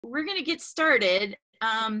we're going to get started.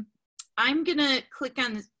 I'm going to click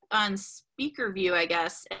on speaker view, I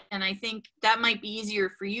guess, and I think that might be easier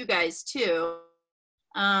for you guys too,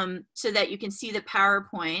 so that you can see the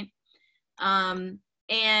PowerPoint.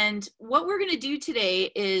 And what we're going to do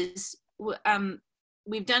today is,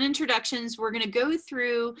 we've done introductions. We're going to go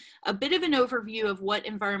through a bit of an overview of what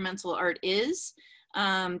environmental art is.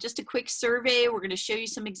 Just a quick survey. We're going to show you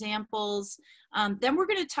some examples. Then we're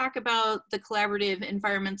going to talk about the collaborative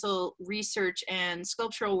environmental research and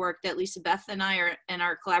sculptural work that Lisa Beth and I and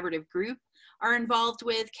our collaborative group are involved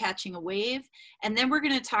with, Catching a Wave. And then we're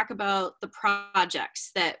going to talk about the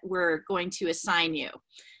projects that we're going to assign you.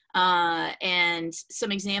 And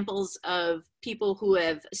some examples of people who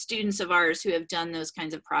have, students of ours who have done those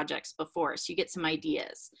kinds of projects before, so you get some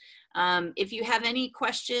ideas. If you have any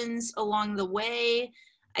questions along the way,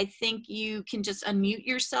 I think you can just unmute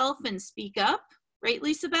yourself and speak up, right,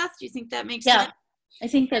 Lisa Beth? Do you think that makes sense? I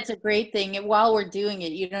think that's a great thing. And while we're doing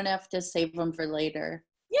it, you don't have to save them for later.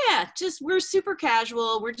 Yeah, just we're super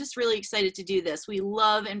casual. We're just really excited to do this. We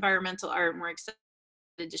love environmental art, and we're excited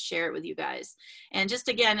to share it with you guys. And just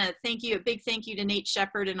again, a big thank you to Nate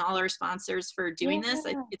Shepard and all our sponsors for doing this.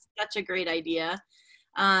 I think it's such a great idea.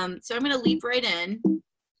 So I'm going to leap right in.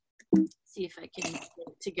 See if I can get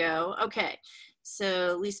it to go. Okay.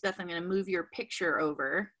 So Lisbeth, I'm going to move your picture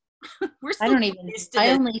over. I only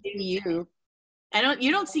see you.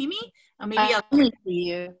 You don't see me? Oh, maybe I'll only see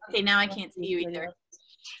you. Okay, now I can't see you either.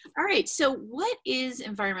 All right. So what is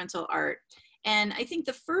environmental art? And I think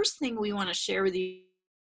the first thing we want to share with you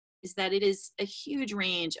is that it is a huge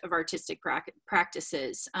range of artistic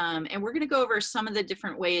practices. And we're going to go over some of the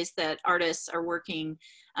different ways that artists are working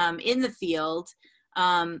in the field.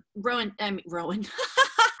 Rowan,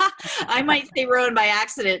 I might say Rowan by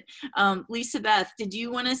accident. Lisa Beth, did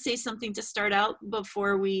you want to say something to start out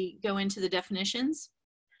before we go into the definitions?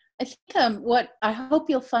 I think what I hope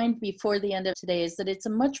you'll find before the end of today is that it's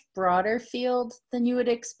a much broader field than you would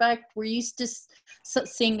expect. We're used to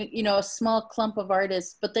seeing, a small clump of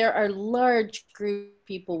artists, but there are large group of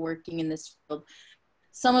people working in this field.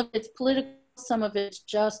 Some of it's political, some of it's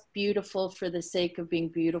just beautiful for the sake of being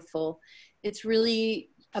beautiful. It's really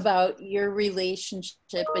about your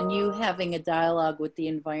relationship and you having a dialogue with the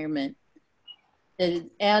environment.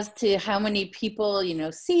 As to how many people,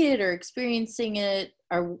 see it or experiencing it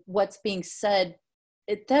or what's being said,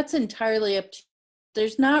 that's entirely up to you.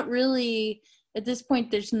 There's not really, at this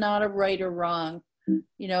point, there's not a right or wrong.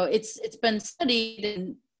 It's been studied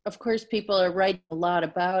and of course people are writing a lot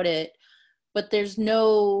about it, but there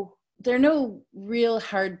are no real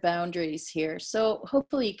hard boundaries here. So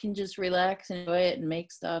hopefully you can just relax and enjoy it and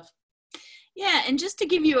make stuff. Yeah, and just to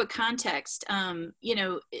give you a context,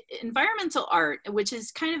 environmental art, which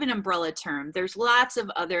is kind of an umbrella term, there's lots of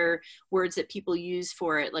other words that people use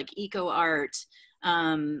for it, like eco art,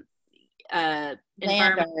 environmental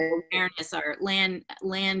awareness art, land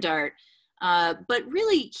art, but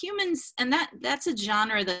really humans, and that's a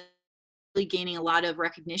genre that really gaining a lot of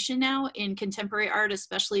recognition now in contemporary art,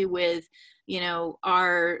 especially with the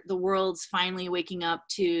world's finally waking up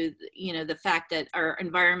to the fact that our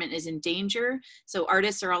environment is in danger. So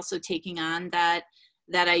artists are also taking on that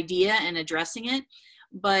idea and addressing it.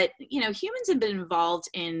 But humans have been involved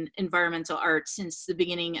in environmental art since the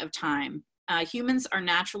beginning of time. Humans are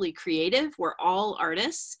naturally creative. We're all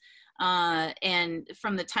artists, and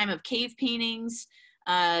from the time of cave paintings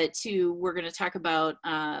to we're going to talk about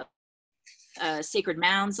sacred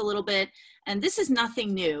mounds a little bit. And this is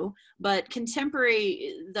nothing new, but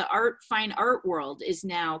the fine art world is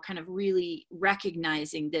now kind of really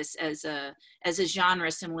recognizing this as a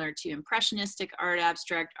genre similar to impressionistic art,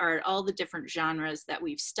 abstract art, all the different genres that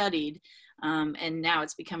we've studied, and now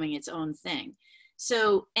it's becoming its own thing.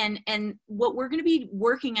 So, and what we're going to be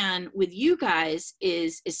working on with you guys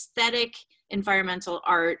is aesthetic environmental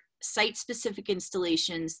art, site-specific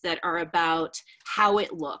installations that are about how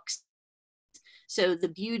it looks. So the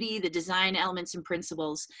beauty, the design elements and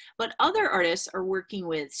principles, but other artists are working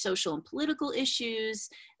with social and political issues.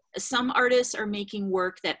 Some artists are making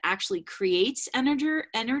work that actually creates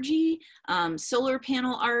energy, solar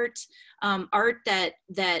panel art, art that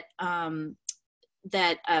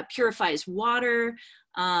purifies water,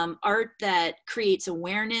 art that creates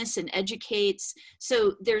awareness and educates.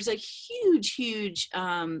 So there's a huge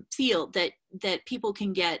field that people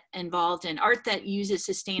can get involved in. Art that uses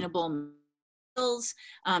sustainable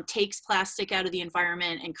takes plastic out of the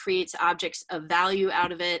environment and creates objects of value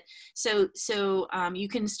out of it. So you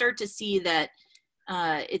can start to see that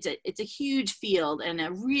it's a huge field and a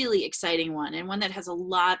really exciting one, and one that has a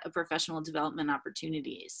lot of professional development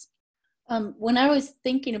opportunities. When I was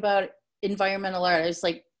thinking about environmental art, I was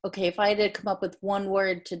like, okay, if I had to come up with one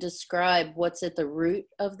word to describe what's at the root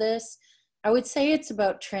of this, I would say it's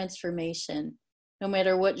about transformation. No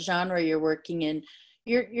matter what genre you're working in,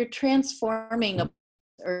 you're transforming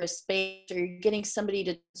a space, or you're getting somebody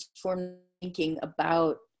to transform thinking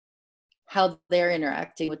about how they're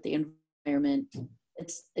interacting with the environment.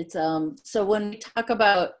 It's so when we talk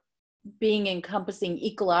about being encompassing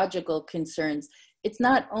ecological concerns, it's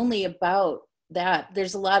not only about that.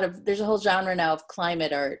 There's a whole genre now of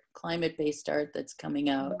climate art, climate-based art that's coming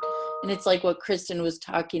out. And it's like what Kristen was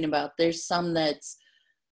talking about. There's some that's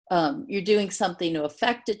you're doing something to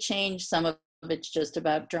affect a change. Some of it's just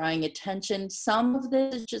about drawing attention. Some of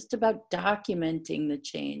this is just about documenting the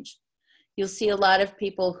change. You'll see a lot of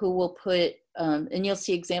people who will put, and you'll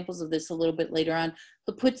see examples of this a little bit later on,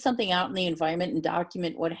 they'll put something out in the environment and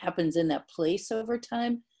document what happens in that place over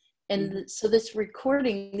time. And so this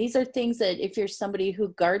recording, these are things that if you're somebody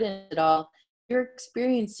who gardens at all, you're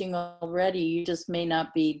experiencing already. You just may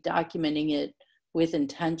not be documenting it with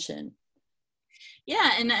intention.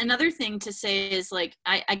 Yeah, and another thing to say is, like,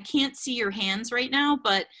 I can't see your hands right now,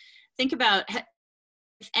 but think about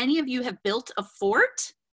if any of you have built a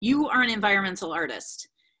fort, you are an environmental artist.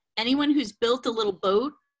 Anyone who's built a little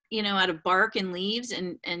boat, you know, out of bark and leaves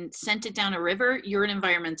and sent it down a river, you're an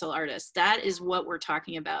environmental artist. That is what we're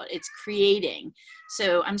talking about. It's creating.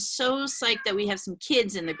 So I'm so psyched that we have some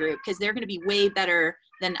kids in the group, because they're going to be way better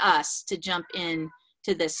than us to jump in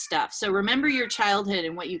to this stuff. So remember your childhood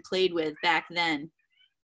and what you played with back then.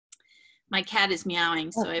 My cat is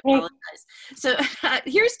meowing, so I apologize. So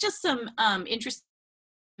here's just some interesting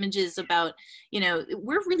images about, you know,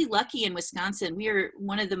 we're really lucky in Wisconsin. We are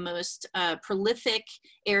one of the most prolific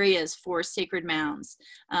areas for sacred mounds.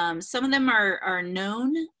 Some of them are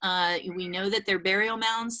known. We know that they're burial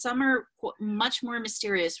mounds. Some are much more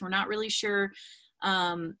mysterious. We're not really sure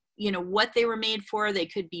you know, what they were made for. They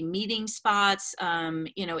could be meeting spots,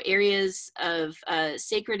 you know, areas of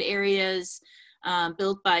sacred areas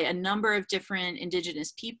built by a number of different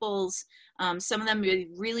indigenous peoples. Some of them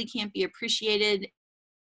really can't be appreciated.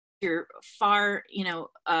 You're far, you know,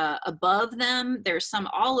 above them. There's some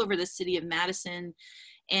all over the city of Madison.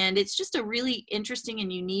 And it's just a really interesting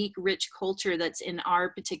and unique, rich culture that's in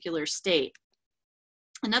our particular state.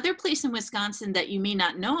 Another place in Wisconsin that you may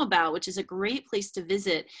not know about, which is a great place to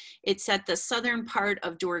visit, it's at the southern part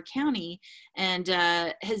of Door County, and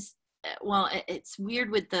well, it's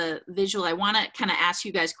weird with the visual. I want to kind of ask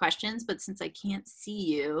you guys questions, but since I can't see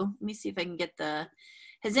you, let me see if I can get the,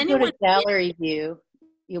 has anyone— go to gallery view,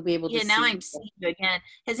 you'll be able to see. Yeah, now I'm seeing you again.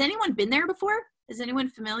 Has anyone been there before? Is anyone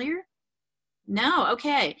familiar? No,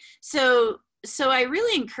 okay. So I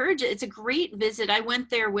really encourage it. It's a great visit. I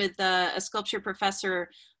went there with a sculpture professor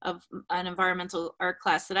of an environmental art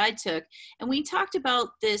class that I took, and we talked about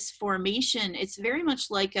this formation. It's very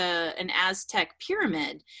much like an Aztec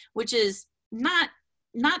pyramid, which is not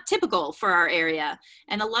typical for our area.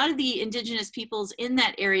 And a lot of the indigenous peoples in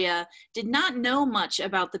that area did not know much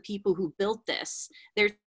about the people who built this.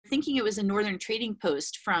 They're thinking it was a northern trading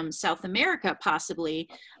post from South America, possibly.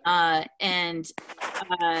 You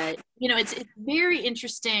know, it's very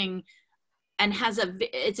interesting, and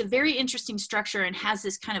it's a very interesting structure, and has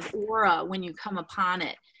this kind of aura when you come upon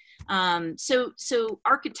it. So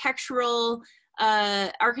architectural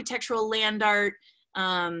land art,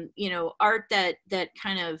 you know, art that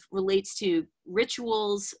kind of relates to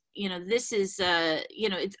rituals. You know, this is, you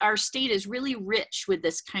know, our state is really rich with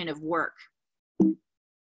this kind of work.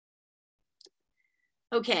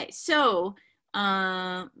 Okay, so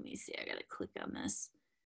let me see, I gotta click on this.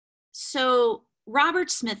 So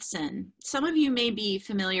Robert Smithson, some of you may be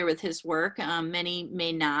familiar with his work, many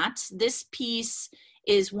may not. This piece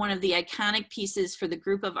is one of the iconic pieces for the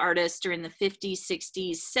group of artists during the 50s,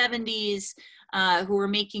 60s, 70s, who were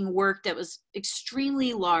making work that was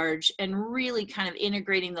extremely large and really kind of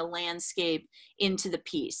integrating the landscape into the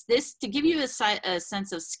piece. This, to give you a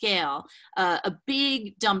sense of scale, a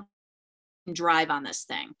big dump drive on this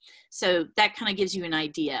thing. So that kind of gives you an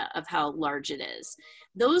idea of how large it is.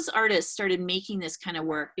 Those artists started making this kind of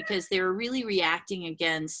work because they were really reacting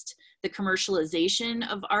against the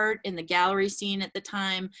commercialization of art in the gallery scene at the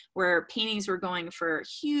time, where paintings were going for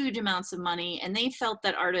huge amounts of money, and they felt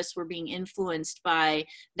that artists were being influenced by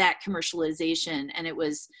that commercialization, and it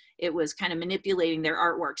was kind of manipulating their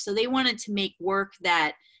artwork. So they wanted to make work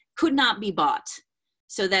that could not be bought,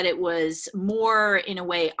 so that it was more, in a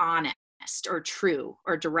way, honest or true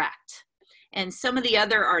or direct. And some of the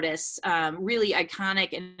other artists, really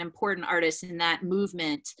iconic and important artists in that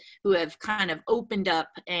movement, who have kind of opened up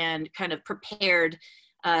and kind of prepared,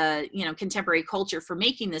 you know, contemporary culture for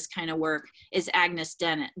making this kind of work, is Agnes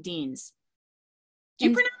Deans. Do you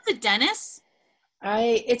And pronounce it Dennis?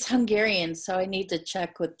 it's Hungarian, so I need to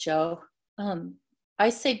check with Joe. I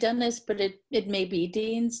say Dennis, but it may be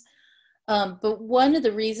Dean's. But one of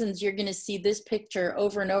the reasons you're going to see this picture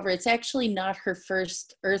over and over, it's actually not her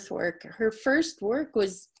first earthwork. Her first work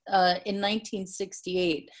was in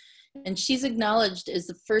 1968, and she's acknowledged as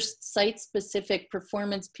the first site-specific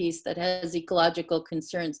performance piece that has ecological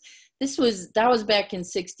concerns. That was back in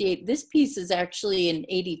 68. This piece is actually in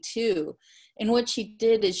 82. And what she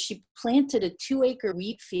did is she planted a 2-acre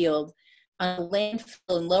wheat field on a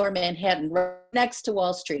landfill in Lower Manhattan, right next to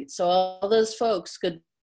Wall Street. So all those folks could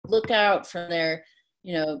look out from their,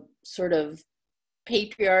 sort of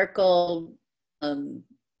patriarchal, I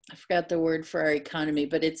forgot the word for our economy,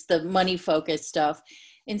 but it's the money focused stuff,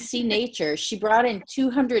 and see nature. She brought in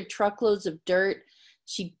 200 truckloads of dirt.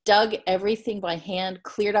 She dug everything by hand,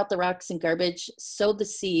 cleared out the rocks and garbage, sowed the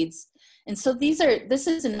seeds. And so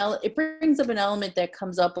it brings up an element that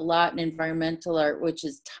comes up a lot in environmental art, which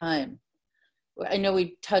is time. I know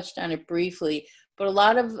we touched on it briefly, but a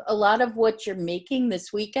lot of what you're making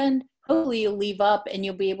this weekend, hopefully you'll leave up and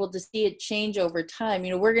you'll be able to see it change over time.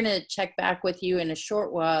 We're going to check back with you in a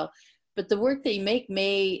short while, but the work that you make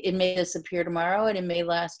may disappear tomorrow, and it may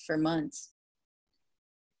last for months.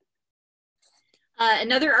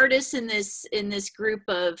 Another artist in this group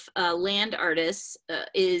of land artists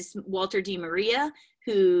is Walter D. Maria,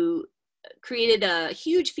 who created a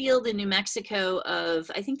huge field in New Mexico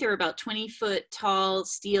of, I think there were about 20-foot tall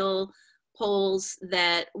steel poles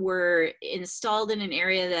that were installed in an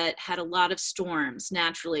area that had a lot of storms.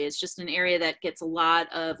 Naturally, it's just an area that gets a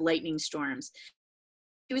lot of lightning storms.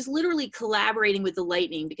 He was literally collaborating with the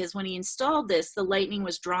lightning, because when he installed this, the lightning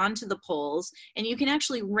was drawn to the poles, and you can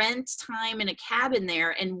actually rent time in a cabin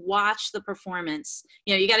there and watch the performance.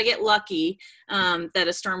 You got to get lucky that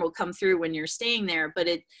a storm will come through when you're staying there. But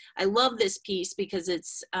I love this piece because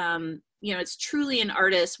it's it's truly an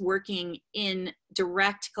artist working in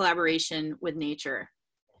direct collaboration with nature.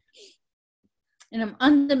 And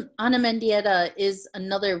Ana Mendieta is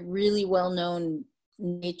another really well-known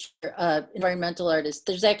nature environmental artist.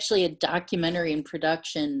 There's actually a documentary in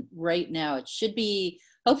production right now. It should be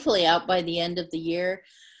hopefully out by the end of the year.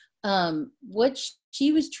 What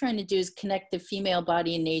she was trying to do is connect the female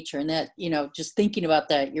body and nature, and that, just thinking about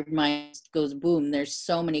that, your mind goes boom. There's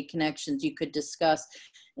so many connections you could discuss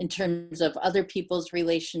in terms of other people's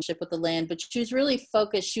relationship with the land, but she was really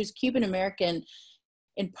focused. She was Cuban American,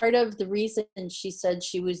 and part of the reason she said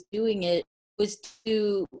she was doing it was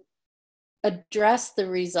to address the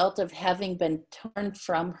result of having been torn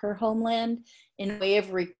from her homeland in a way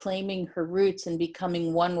of reclaiming her roots and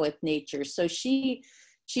becoming one with nature. So she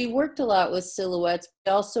worked a lot with silhouettes,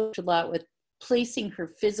 but also worked a lot with placing her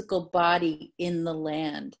physical body in the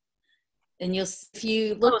land. And if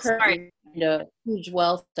you look her huge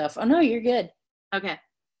wealth stuff. Oh no, you're good. Okay.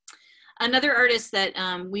 Another artist that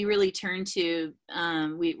we really turn to,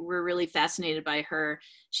 we're really fascinated by her.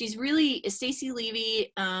 She's really Stacy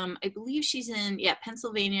Levy. I believe she's in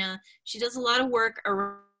Pennsylvania. She does a lot of work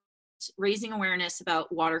around raising awareness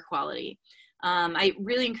about water quality. I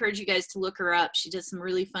really encourage you guys to look her up. She does some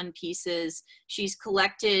really fun pieces. She's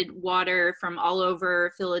collected water from all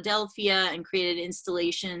over Philadelphia and created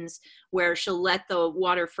installations where she'll let the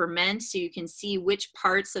water ferment, so you can see which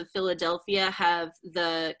parts of Philadelphia have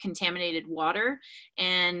the contaminated water.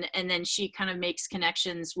 And then she kind of makes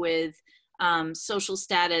connections with social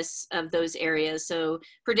status of those areas. So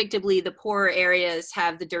predictably, the poorer areas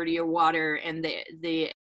have the dirtier water, and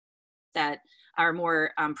the that are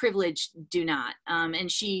more privileged do not. And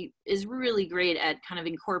she is really great at kind of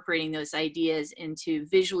incorporating those ideas into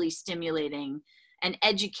visually stimulating and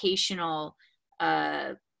educational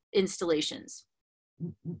installations.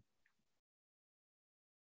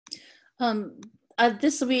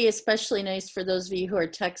 This will be especially nice for those of you who are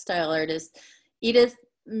textile artists. Edith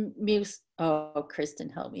Kristen,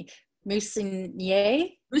 help me.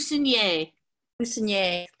 Moussinier,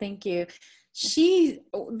 thank you.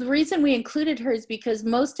 The reason we included her is because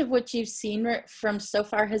most of what you've seen from so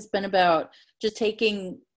far has been about just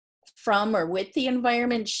taking from or with the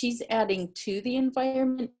environment. She's adding to the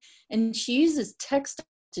environment, and she uses textiles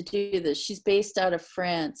to do this. She's based out of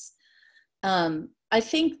France. I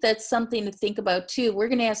think that's something to think about too. We're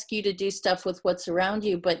going to ask you to do stuff with what's around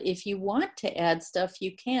you, but if you want to add stuff,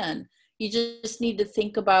 you can. You just need to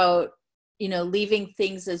think about, leaving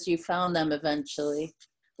things as you found them eventually,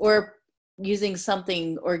 or using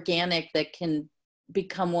something organic that can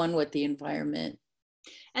become one with the environment.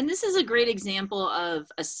 And this is a great example of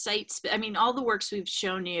a site. All the works we've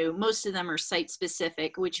shown you, most of them are site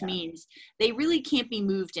specific, which means they really can't be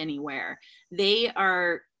moved anywhere. They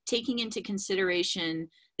are taking into consideration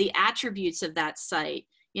the attributes of that site,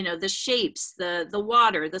 you know, the shapes, the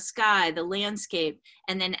water, the sky, the landscape,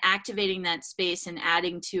 and then activating that space and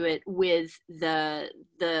adding to it with the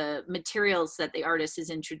materials that the artist is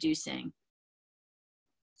introducing.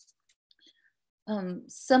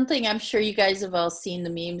 Something I'm sure you guys have all seen the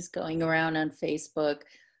memes going around on Facebook,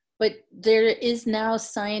 but there is now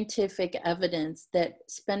scientific evidence that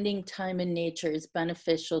spending time in nature is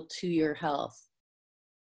beneficial to your health.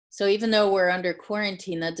 So even though we're under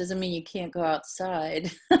quarantine, that doesn't mean you can't go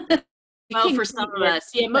outside. Well, for some of us,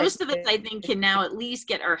 yeah, most of us, I think, can now at least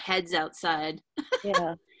get our heads outside.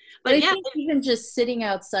 Yeah. But I yeah, think even just sitting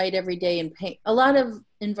outside every day and a lot of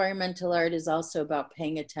environmental art is also about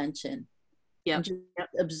paying attention. Yep.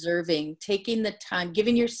 Observing, taking the time,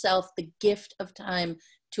 giving yourself the gift of time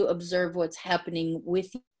to observe what's happening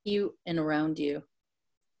with you and around you.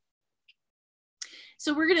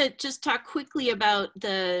 So we're going to just talk quickly about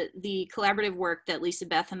the collaborative work that Lisa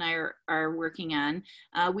Beth and I are working on.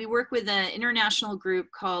 We work with an international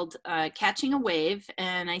group called Catching a Wave,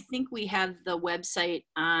 and I think we have the website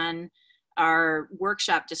on our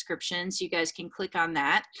workshop description, so you guys can click on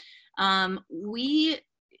that. We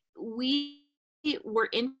were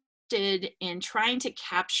interested in trying to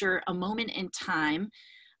capture a moment in time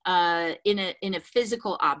in a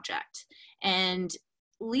physical object. And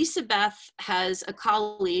Lisa Beth has a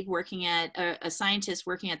colleague working at, a scientist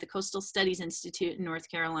working at the Coastal Studies Institute in North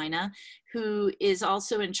Carolina, who is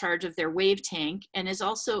also in charge of their wave tank and is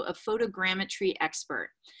also a photogrammetry expert.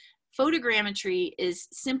 Photogrammetry is,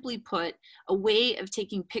 simply put, a way of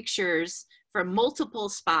taking pictures from multiple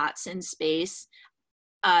spots in space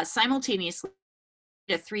simultaneously,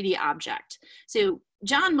 a 3D object. So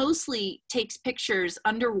John mostly takes pictures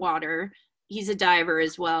underwater, he's a diver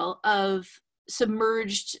as well, of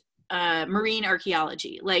submerged marine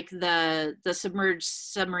archaeology, like the submerged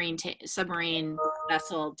submarine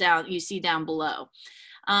vessel you see down below.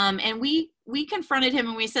 And we confronted him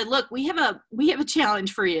and we said, look, we have a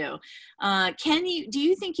challenge for you. Do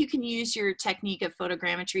you think you can use your technique of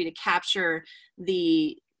photogrammetry to capture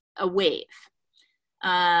a wave?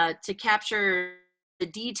 To capture the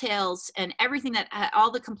details and everything all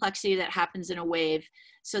the complexity that happens in a wave,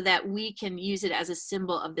 so that we can use it as a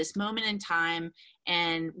symbol of this moment in time.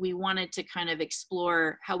 And we wanted to kind of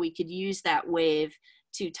explore how we could use that wave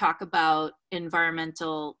to talk about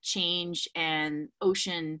environmental change and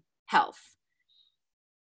ocean health.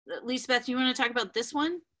 Lisbeth, you want to talk about this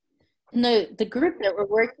one? No, the group that we're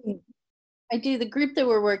working, the group that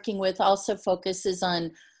we're working with also focuses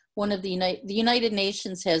on one of the United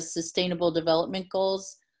Nations has Sustainable Development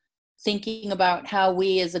Goals, thinking about how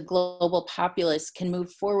we as a global populace can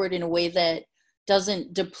move forward in a way that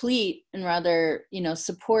doesn't deplete and rather,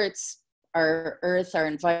 supports our earth, our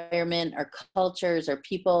environment, our cultures, our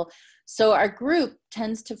people. So our group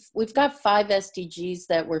we've got 5 SDGs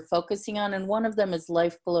that we're focusing on, and one of them is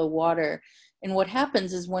life below water. And what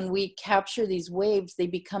happens is when we capture these waves, they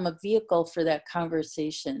become a vehicle for that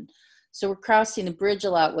conversation. So we're crossing the bridge a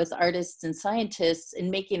lot with artists and scientists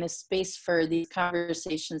and making a space for these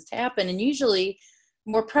conversations to happen. And usually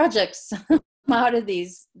more projects come out of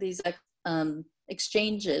these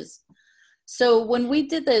exchanges. So when we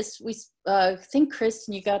did this, I think,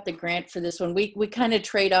 Kristen, you got the grant for this one. We kind of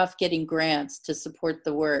trade off getting grants to support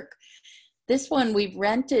the work. This one, we've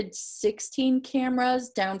rented 16 cameras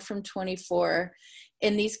down from 24.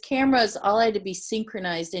 And these cameras all had to be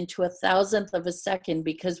synchronized into 1,000th of a second,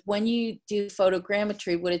 because when you do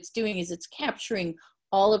photogrammetry, what it's doing is it's capturing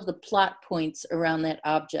all of the plot points around that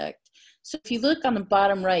object. So if you look on the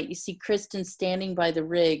bottom right, you see Kristen standing by the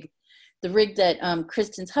rig that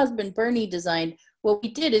Kristen's husband, Bernie, designed. What we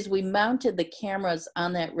did is we mounted the cameras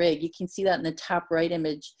on that rig. You can see that in the top right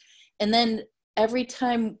image. And then every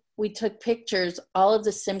time we took pictures, all of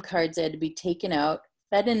the SIM cards had to be taken out,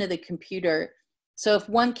 fed into the computer. So if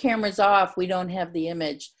one camera's off, we don't have the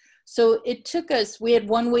image. So it took us, we had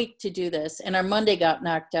 1 week to do this, and our Monday got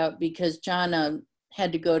knocked out because John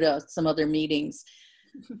had to go to some other meetings.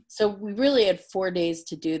 So we really had 4 days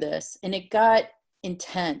to do this, and it got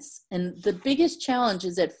intense. And the biggest challenge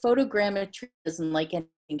is that photogrammetry doesn't like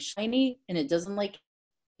anything shiny, and it doesn't like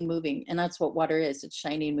moving. And that's what water is, it's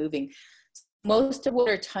shiny and moving. Most of what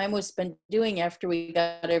our time was spent doing after we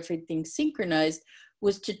got everything synchronized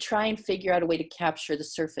was to try and figure out a way to capture the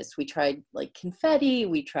surface. We tried like confetti,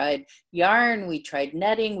 we tried yarn, we tried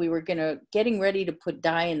netting. We were getting ready to put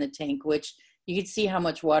dye in the tank, which you could see how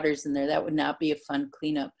much water's in there. That would not be a fun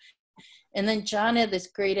cleanup. And then John had this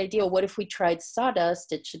great idea. What if we tried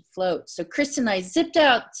sawdust? It should float. So Chris and I zipped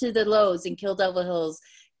out to the Lowe's in Kill Devil Hills,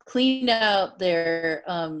 cleaned out their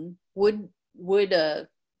wood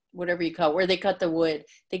whatever you call it, where they cut the wood.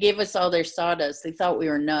 They gave us all their sawdust. They thought we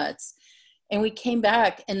were nuts. And we came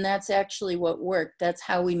back, and that's actually what worked. That's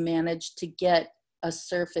how we managed to get a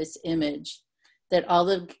surface image that all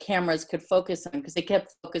the cameras could focus on, because they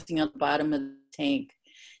kept focusing on the bottom of the tank.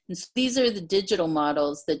 And so these are the digital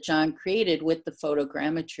models that John created with the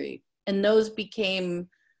photogrammetry. And those became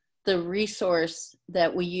the resource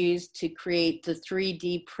that we used to create the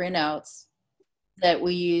 3D printouts that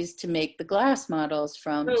we used to make the glass models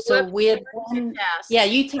from. So we had one, yeah,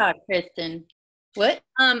 you talk, Kristen. What?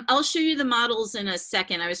 I'll show you the models in a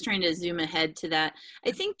second. I was trying to zoom ahead to that.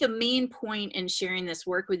 I think the main point in sharing this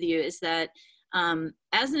work with you is that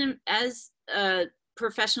as a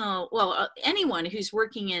professional, well, anyone who's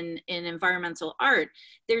working in environmental art,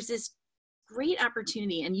 there's this great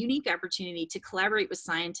opportunity and unique opportunity to collaborate with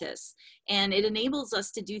scientists, and it enables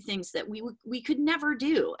us to do things that we could never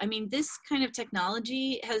do. I mean, this kind of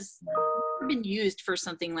technology has never been used for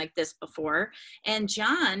something like this before, and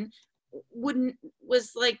John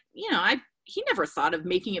was like, you know, he never thought of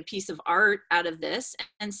making a piece of art out of this,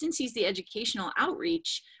 and since he's the educational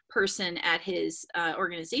outreach person at his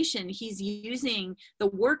organization, he's using the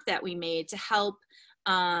work that we made to help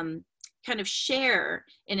kind of share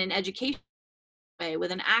in an education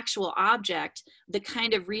with an actual object the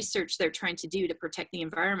kind of research they're trying to do to protect the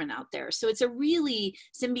environment out there. So it's a really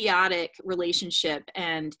symbiotic relationship,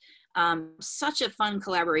 and such a fun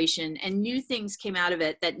collaboration, and new things came out of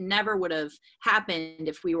it that never would have happened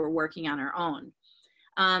if we were working on our own.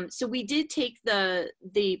 So we did take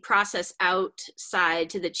the process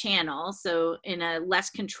outside to the channel, so in a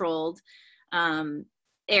less controlled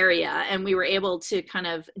area, and we were able to kind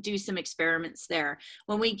of do some experiments there.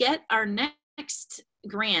 When we get our next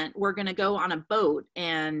grant, we're going to go on a boat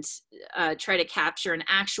and try to capture an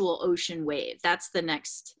actual ocean wave. That's the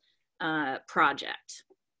next project.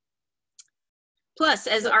 Plus,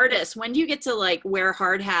 as artists, when do you get to like wear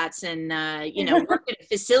hard hats and you know, work in a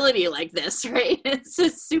facility like this, right? It's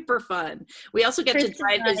just super fun. We also get to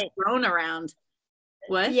drive his drone around.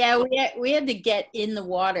 What? Yeah, we had to get in the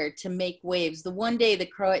water to make waves. The one day the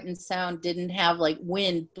Croatan Sound didn't have like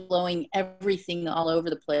wind blowing everything all over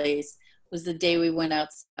the place was the day we went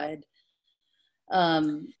outside.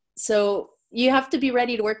 So you have to be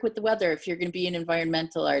ready to work with the weather if you're going to be an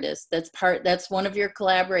environmental artist. That's one of your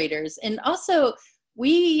collaborators. And also,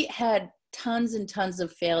 we had tons and tons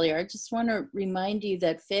of failure. I just want to remind you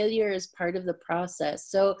that failure is part of the process.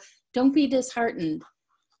 So don't be disheartened.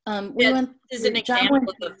 This is an example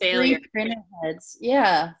of a failure. 3 printer heads.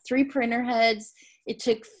 Yeah, 3 printer heads. It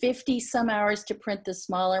took 50 some hours to print the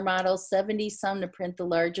smaller model, 70 some to print the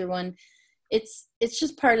larger one. It's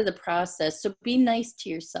just part of the process. So be nice to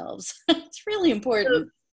yourselves. It's really important.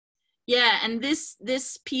 Yeah, and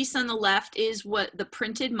this piece on the left is what the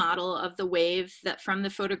printed model of the wave that from the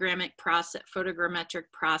photogrammetric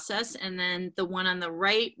process, and then the one on the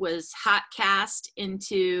right was hot cast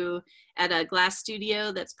at a glass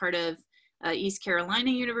studio that's part of East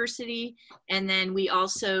Carolina University, and then we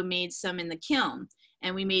also made some in the kiln,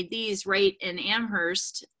 and we made these right in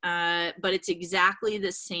Amherst, but it's exactly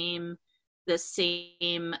the same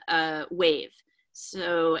wave.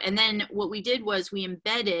 So, and then what we did was we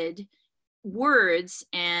embedded words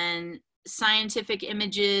and scientific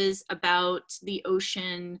images about the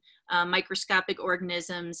ocean, microscopic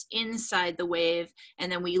organisms inside the wave,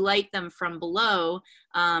 and then we light them from below.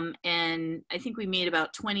 And I think we made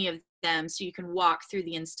about 20 of them, so you can walk through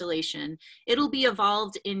the installation. It'll be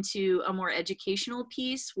evolved into a more educational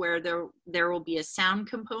piece where there will be a sound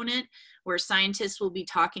component where scientists will be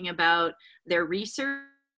talking about their research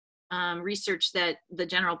that the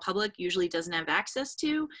general public usually doesn't have access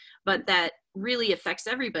to, but that really affects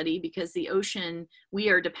everybody, because the ocean, we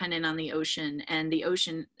are dependent on the ocean, and the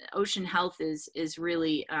ocean health is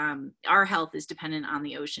really, our health is dependent on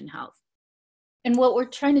the ocean health. And what we're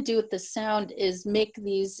trying to do with the sound is make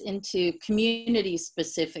these into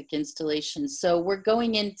community-specific installations. So we're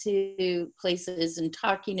going into places and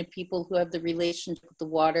talking to people who have the relationship with the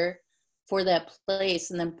water for that place,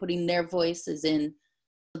 and then putting their voices in.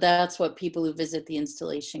 That's what people who visit the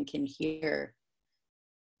installation can hear.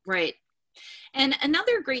 Right. And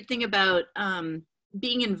another great thing about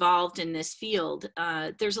being involved in this field,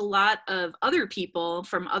 there's a lot of other people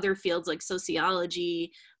from other fields like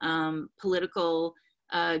sociology, political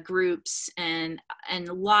groups, and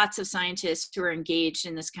lots of scientists who are engaged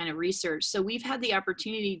in this kind of research. So we've had the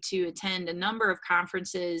opportunity to attend a number of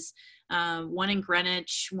conferences, one in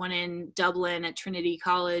Greenwich, one in Dublin at Trinity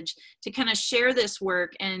College, to kind of share this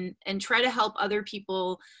work and try to help other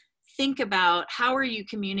people think about how are you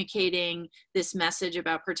communicating this message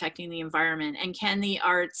about protecting the environment, and can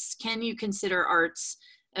you consider arts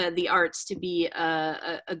the arts to be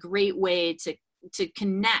a great way to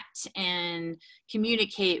connect and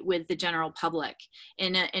communicate with the general public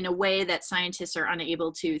in a way that scientists are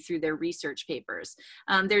unable to through their research papers.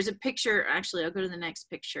 There's a picture, actually, I'll go to the next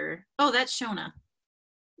picture. Oh, that's Shona.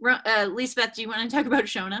 Lisbeth, do you want to talk about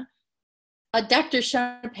Shona? Dr.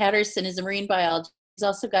 Shona Patterson is a marine biologist. She's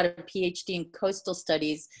also got a PhD in coastal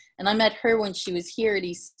studies. And I met her when she was here at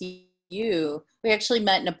ECU. We actually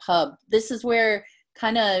met in a pub. This is where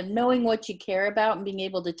kind of knowing what you care about and being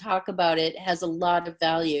able to talk about it has a lot of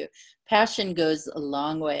value. Passion goes a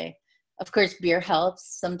long way. Of course, beer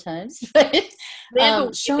helps sometimes. But they have a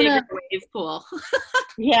Shona, bigger wave pool.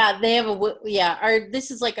 yeah, they have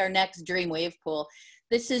this is like our next dream wave pool.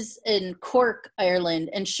 This is in Cork, Ireland,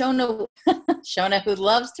 and Shona, Shona, who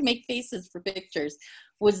loves to make faces for pictures,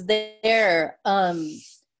 was there.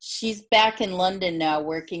 She's back in London now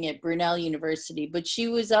working at Brunel University, but she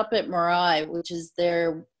was up at Moray, which is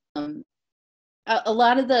their, a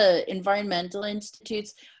lot of the environmental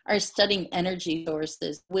institutes are studying energy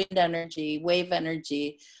sources, wind energy, wave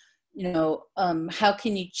energy, how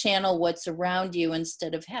can you channel what's around you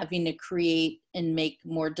instead of having to create and make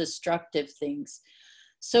more destructive things.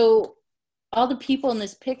 So all the people in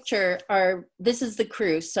this picture this is the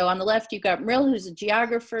crew. So on the left, you've got Mril, who's a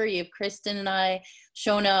geographer. You have Kristen and I,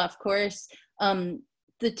 Shona, of course.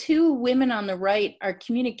 The two women on the right are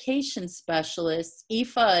communication specialists.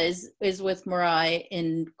 Aoife is with Moray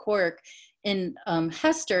in Cork, and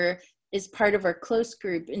Hester is part of our close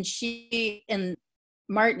group. And she and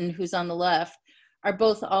Martin, who's on the left, are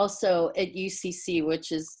both also at UCC,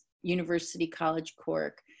 which is University College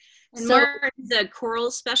Cork. And Martin's a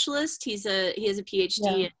coral specialist. He has a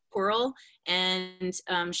PhD in coral, and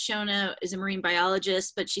Shona is a marine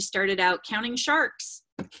biologist, but she started out counting sharks.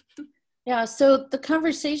 Yeah, so the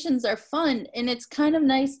conversations are fun, and it's kind of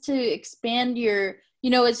nice to expand your,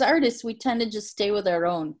 as artists, we tend to just stay with our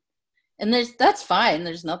own. And that's fine.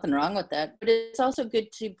 There's nothing wrong with that. But it's also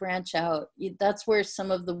good to branch out. That's where some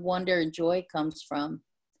of the wonder and joy comes from,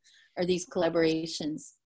 are these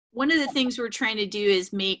collaborations. One of the things we're trying to do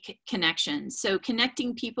is make connections. So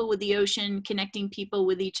connecting people with the ocean, connecting people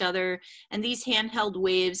with each other. And these handheld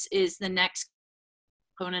waves is the next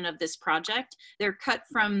component of this project. They're cut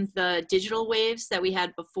from the digital waves that we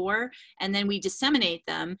had before, and then we disseminate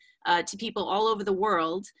them to people all over the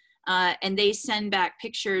world. And they send back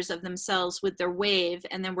pictures of themselves with their wave,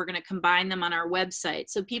 and then we're going to combine them on our website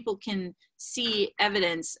so people can see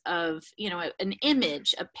evidence of, an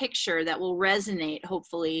image, a picture that will resonate,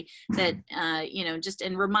 hopefully, that,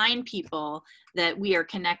 and remind people that we are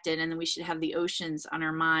connected and that we should have the oceans on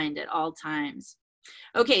our mind at all times.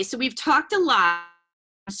 Okay, so we've talked a lot.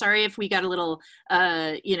 I'm sorry if we got a little,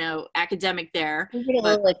 academic there. We get a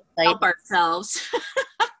little excited. Help ourselves.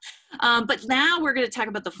 But now we're going to talk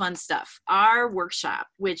about the fun stuff, our workshop,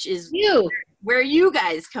 which is where you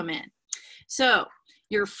guys come in. So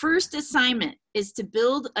your first assignment is to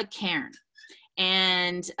build a cairn.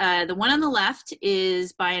 And the one on the left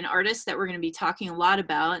is by an artist that we're going to be talking a lot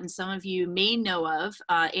about, and some of you may know of,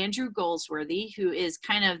 Andrew Goldsworthy, who is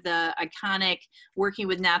kind of the iconic working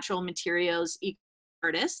with natural materials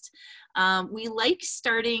artist. We like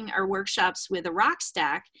starting our workshops with a rock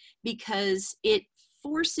stack because it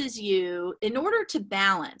forces you, in order to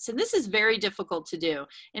balance, and this is very difficult to do,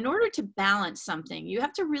 in order to balance something, you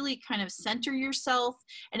have to really kind of center yourself,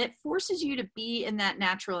 and it forces you to be in that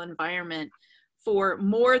natural environment for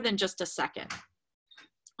more than just a second.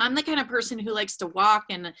 I'm the kind of person who likes to walk,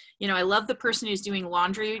 and I love the person who's doing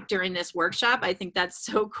laundry during this workshop. I think that's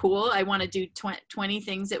so cool. I want to do 20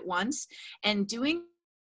 things at once, and doing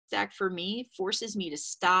stack for me forces me to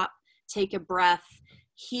stop, take a breath,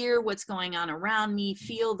 hear what's going on around me,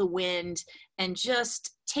 feel the wind, and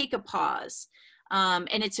just take a pause. And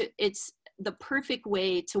it's the perfect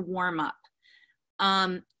way to warm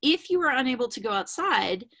up. If you are unable to go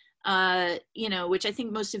outside, which I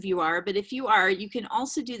think most of you are, but if you are, you can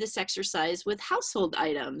also do this exercise with household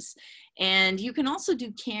items. And you can also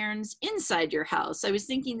do cairns inside your house. I was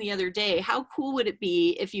thinking the other day, how cool would it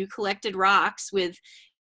be if you collected rocks with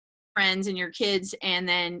friends and your kids, and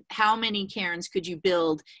then how many cairns could you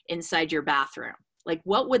build inside your bathroom? Like,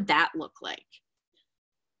 what would that look like?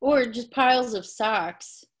 Or just piles of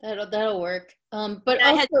socks. That'll work. But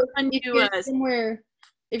also,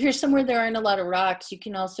 if you're somewhere there aren't a lot of rocks, you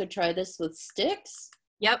can also try this with sticks.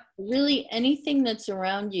 Yep. Really anything that's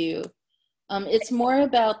around you. It's more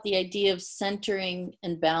about the idea of centering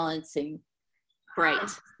and balancing. Right.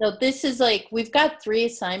 So this is like, we've got 3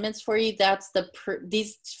 assignments for you. That's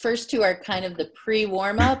these first 2 are kind of the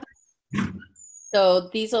pre-warm up. So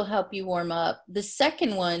these will help you warm up. The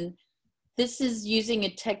second one, this is using a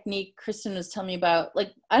technique Kristen was telling me about.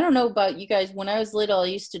 Like, I don't know about you guys. When I was little, I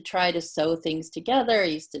used to try to sew things together. I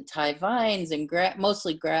used to tie vines and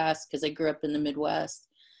mostly grass because I grew up in the Midwest.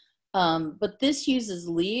 But this uses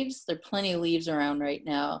leaves. There are plenty of leaves around right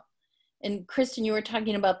now. And Kristen, you were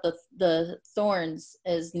talking about the thorns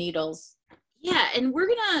as needles. Yeah, and we're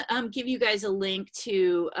gonna give you guys a link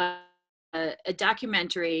to a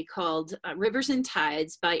documentary called Rivers and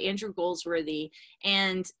Tides by Andrew Goldsworthy.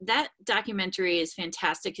 And that documentary is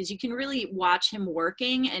fantastic because you can really watch him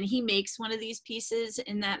working, and he makes one of these pieces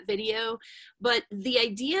in that video. But the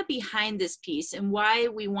idea behind this piece and why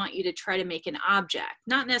we want you to try to make an object,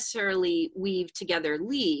 not necessarily weave together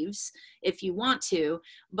leaves if you want to,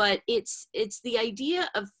 but it's the idea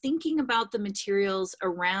of thinking about the materials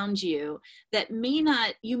around you that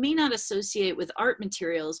you may not associate with art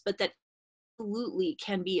materials, but that absolutely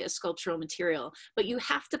can be a sculptural material, but you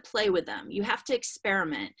have to play with them. You have to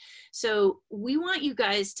experiment. So we want you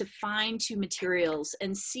guys to find two materials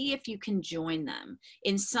and see if you can join them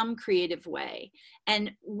in some creative way.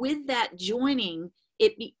 And with that joining,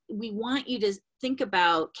 we want you to think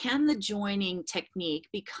about, can the joining technique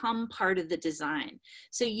become part of the design?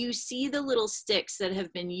 So you see the little sticks that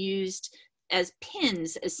have been used as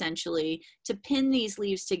pins, essentially, to pin these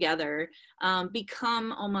leaves together,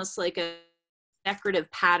 become almost like a decorative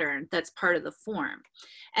pattern that's part of the form.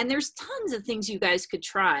 And there's tons of things you guys could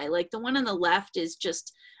try. Like the one on the left is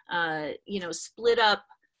just, split up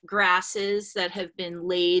grasses that have been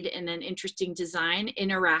laid in an interesting design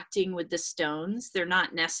interacting with the stones. They're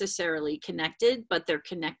not necessarily connected, but they're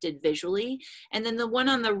connected visually. And then the one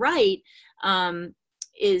on the right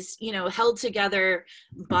is, held together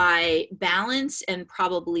by balance and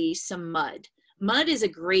probably some mud. Mud is a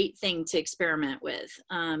great thing to experiment with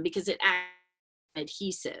because it acts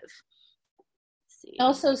adhesive.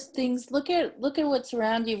 Also things, look at what's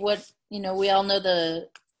around you. What, we all know the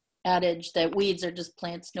adage that weeds are just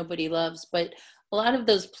plants nobody loves, but a lot of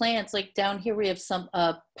those plants, like down here we have some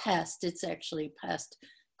pest, it's actually a pest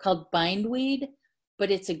called bindweed,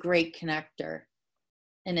 but it's a great connector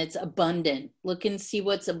and it's abundant. Look and see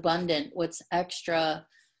what's abundant, what's extra.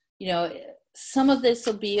 Some of this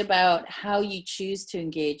will be about how you choose to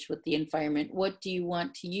engage with the environment. What do you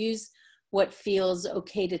want to use? What feels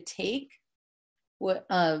okay to take? What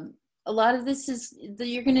a lot of this is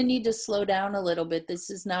you're going to need to slow down a little bit. This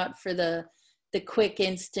is not for the quick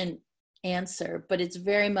instant answer, but it's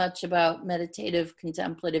very much about meditative,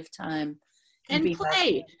 contemplative time and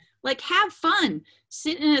play. Like, have fun.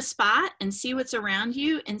 Sit in a spot and see what's around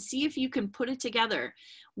you and see if you can put it together.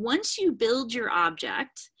 Once you build your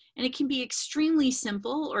object, and it can be extremely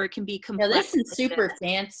simple or it can be complex. Yeah, this is super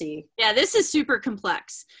fancy. Yeah, this is super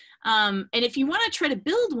complex. And if you want to try to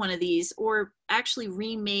build one of these or actually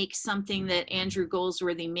remake something that Andrew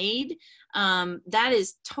Goldsworthy made, that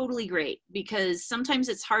is totally great, because sometimes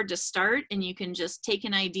it's hard to start and you can just take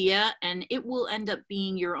an idea and it will end up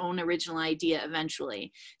being your own original idea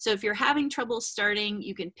eventually. So if you're having trouble starting,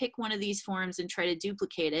 you can pick one of these forms and try to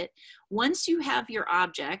duplicate it. Once you have your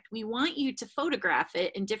object, we want you to photograph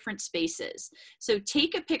it in different spaces. So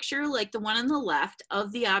take a picture like the one on the left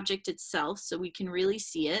of the object itself so we can really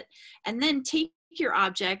see it, and then take your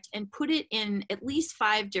object and put it in at least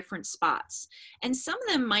 5 different spots. And some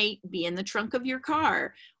of them might be in the trunk of your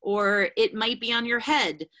car, or it might be on your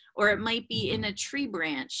head, or it might be in a tree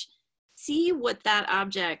branch. See what that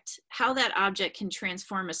object, how that object can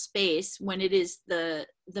transform a space when it is the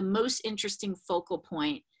most interesting focal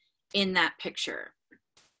point in that picture.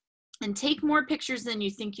 And take more pictures than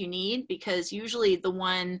you think you need, because usually the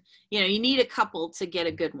one, you need a couple to get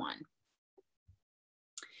a good one.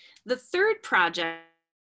 The third project,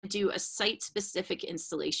 do a site-specific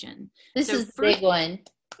installation. This is the big one.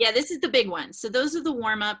 Yeah, this is the big one. So those are the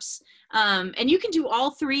warm-ups. And you can do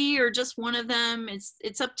all 3 or just one of them.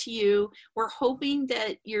 It's up to you. We're hoping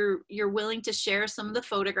that you're willing to share some of the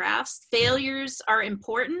photographs. Failures are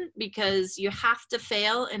important because you have to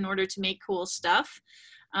fail in order to make cool stuff.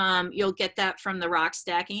 You'll get that from the rock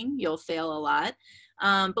stacking. You'll fail a lot.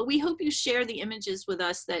 But we hope you share the images with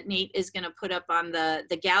us that Nate is going to put up on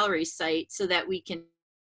the gallery site so that we can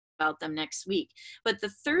about them next week. But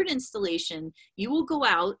the third installation, you will go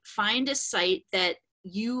out, find a site that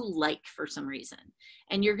you like for some reason,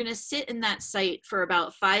 and you're going to sit in that site for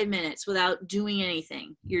about 5 minutes without doing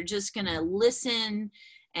anything. You're just going to listen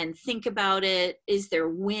and think about it. Is there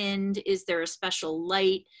wind? Is there a special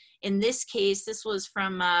light? In this case, this was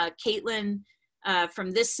from Caitlin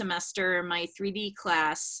from this semester, my 3D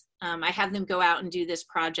class. I have them go out and do this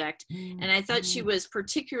project. And I thought she was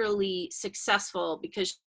particularly successful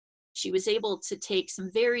because she was able to take some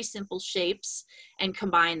very simple shapes and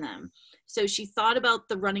combine them. So she thought about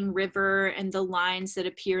the running river and the lines that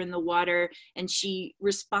appear in the water, and she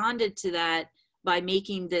responded to that by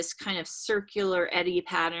making this kind of circular eddy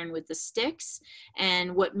pattern with the sticks.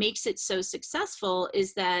 And what makes it so successful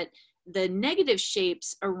is that the negative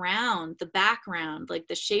shapes around the background, like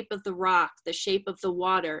the shape of the rock, the shape of the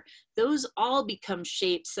water, those all become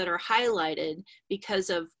shapes that are highlighted because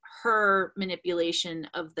of her manipulation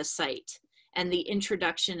of the site and the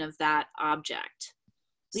introduction of that object.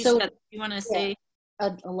 Lisa, So, you want to yeah, say?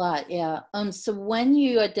 a lot, yeah. So when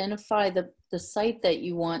you identify the site that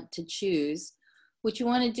you want to choose, what you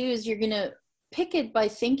want to do is you're going to pick it by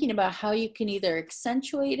thinking about how you can either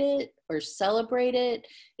accentuate it or celebrate it.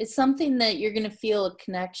 It's something that you're going to feel a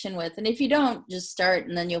connection with. And if you don't, just start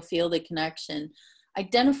and then you'll feel the connection.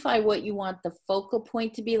 Identify what you want the focal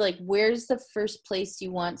point to be, like where's the first place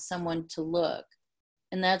you want someone to look.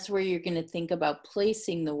 And that's where you're going to think about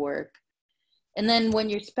placing the work. And then when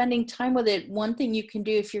you're spending time with it, one thing you can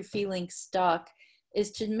do if you're feeling stuck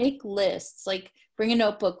is to make lists, like bring a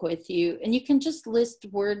notebook with you and you can just list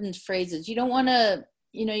words and phrases. You don't want to,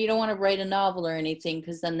 you don't want to write a novel or anything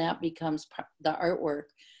because then that becomes the artwork.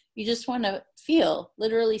 You just want to feel,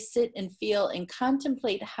 literally sit and feel and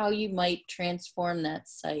contemplate how you might transform that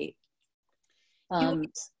site.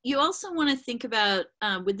 You also want to think about,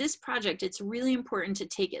 with this project, it's really important to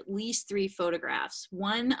take at least 3 photographs,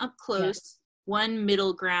 one up close, one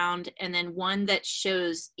middle ground, and then one that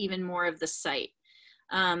shows even more of the site.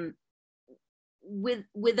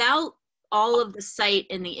 Without all of the site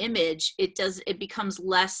in the image, it becomes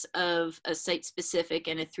less of a site specific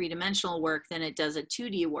and a 3-dimensional work than it does a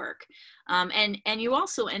 2D work. And you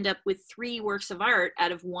also end up with 3 works of art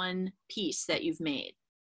out of 1 piece that you've made.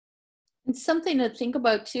 And something to think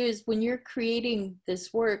about too is when you're creating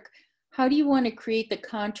this work, how do you want to create the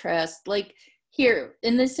contrast? Like here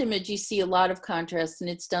in this image, you see a lot of contrast and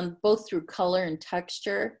it's done both through color and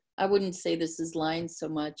texture. I wouldn't say this is lines so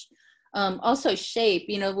much. Also shape,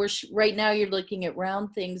 right now you're looking at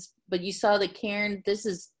round things, but you saw the cairn. This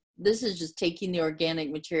is just taking the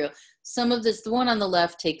organic material. Some of this, the one on the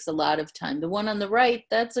left takes a lot of time. The one on the right,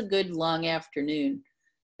 that's a good long afternoon.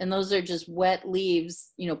 And those are just wet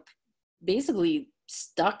leaves, basically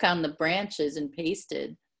stuck on the branches and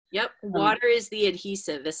pasted. Yep, water is the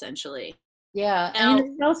adhesive essentially. Yeah, now, and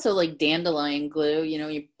it's also like dandelion glue,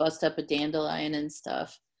 you bust up a dandelion and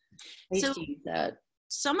stuff. I used to use that.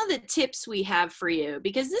 Some of the tips we have for you,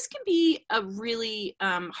 because this can be a really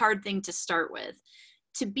hard thing to start with.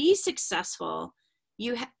 To be successful,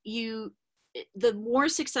 the more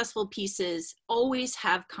successful pieces always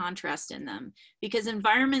have contrast in them, because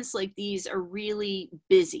environments like these are really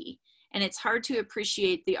busy and it's hard to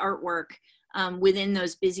appreciate the artwork within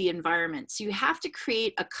those busy environments. So you have to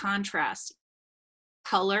create a contrast.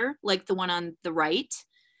 Color, like the one on the right.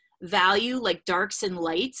 Value, like darks and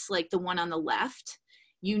lights, like the one on the left.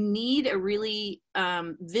 You need a really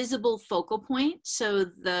visible focal point so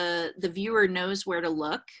the viewer knows where to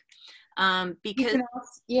look. Because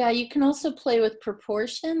you can also play with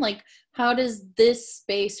proportion, like how does this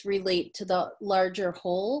space relate to the larger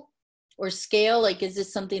whole, or scale, like is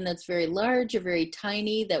this something that's very large or very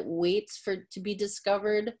tiny that waits to be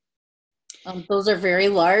discovered? Those are very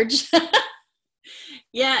large.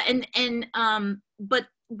 Yeah, but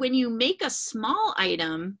when you make a small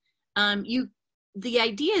item, the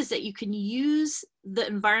idea is that you can use the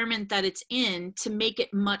environment that it's in to make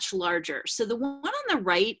it much larger. So the one on the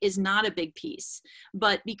right is not a big piece,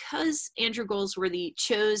 but because Andrew Goldsworthy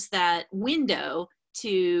chose that window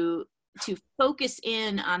to focus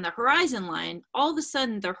in on the horizon line, all of a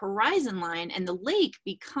sudden the horizon line and the lake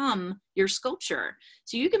become your sculpture.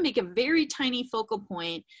 So you can make a very tiny focal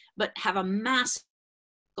point, but have a massive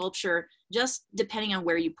sculpture just depending on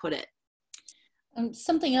where you put it.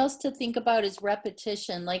 Something else to think about is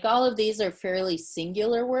repetition. Like all of these are fairly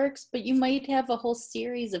singular works, but you might have a whole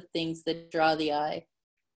series of things that draw the eye.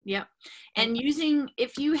 Yeah. And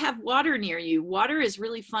if you have water near you, water is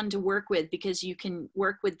really fun to work with because you can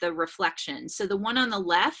work with the reflection. So the one on the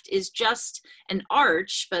left is just an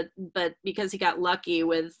arch, but because he got lucky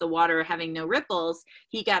with the water having no ripples,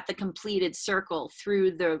 he got the completed circle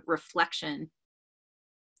through the reflection.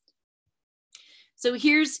 So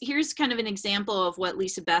here's kind of an example of what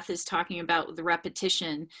Lisa Beth is talking about with the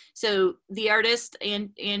repetition. So the artist,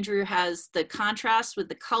 Andrew, has the contrast with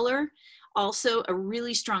the color, also a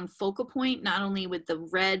really strong focal point, not only with the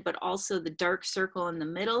red, but also the dark circle in the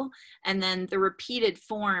middle. And then the repeated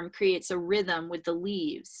form creates a rhythm with the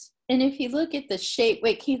leaves. And if you look at the shape,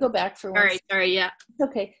 wait, can you go back for one? Sorry, yeah.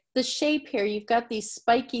 Okay, the shape here, you've got these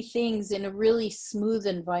spiky things in a really smooth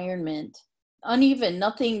environment. uneven,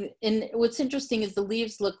 nothing. And what's interesting is the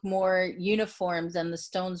leaves look more uniform than the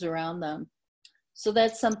stones around them. So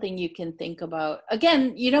that's something you can think about.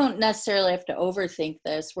 Again, you don't necessarily have to overthink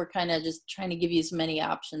this. We're kind of just trying to give you as many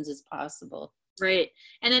options as possible. Right.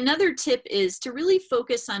 And another tip is to really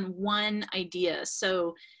focus on one idea.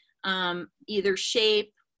 So either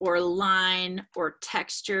shape or line or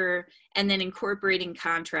texture, and then incorporating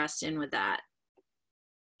contrast in with that.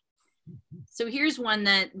 So here's one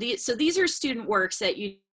that, so these are student works at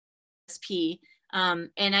USP.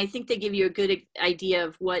 And I think they give you a good idea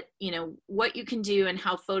of what you can do and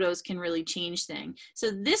how photos can really change things. So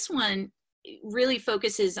this one really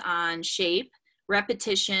focuses on shape,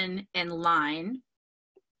 repetition, and line.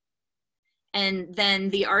 And then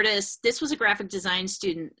the artist, this was a graphic design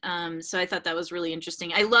student, so I thought that was really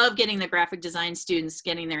interesting. I love getting the graphic design students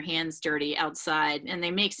getting their hands dirty outside, and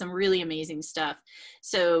they make some really amazing stuff.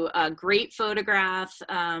 So a great photograph,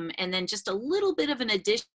 and then just a little bit of an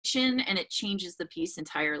addition, and it changes the piece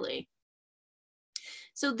entirely.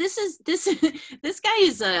 So this guy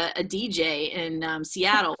is a DJ in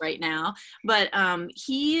Seattle right now, but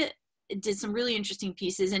he did some really interesting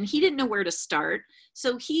pieces, and he didn't know where to start.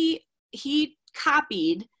 So he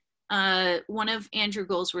copied one of Andrew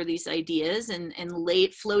Goldsworthy's ideas and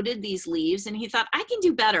floated these leaves, and he thought, I can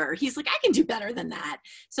do better. He's like, I can do better than that.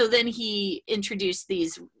 So then he introduced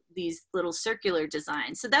these little circular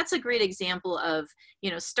designs. So that's a great example of,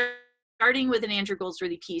 starting with an Andrew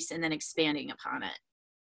Goldsworthy piece and then expanding upon it.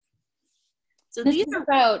 So I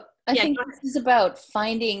think this is about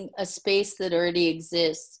finding a space that already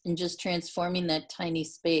exists and just transforming that tiny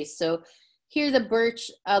space. So here the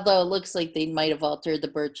birch, although it looks like they might have altered the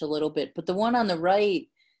birch a little bit, but the one on the right,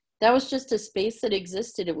 that was just a space that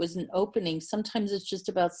existed. It was an opening. Sometimes it's just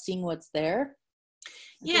about seeing what's there.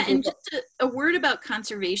 Yeah, and just a word about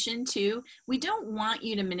conservation too. We don't want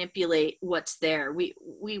you to manipulate what's there. We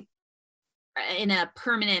in a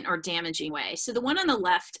permanent or damaging way. So the one on the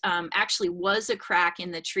left actually was a crack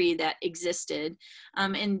in the tree that existed,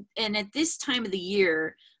 and at this time of the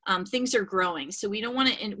year, things are growing. So we don't want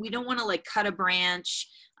to like cut a branch.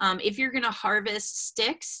 If you're going to harvest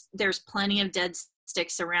sticks, there's plenty of dead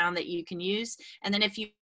sticks around that you can use. And then if you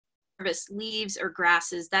harvest leaves or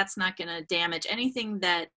grasses, that's not going to damage anything.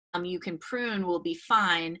 That you can prune will be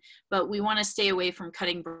fine, but we want to stay away from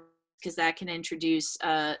cutting because that can introduce,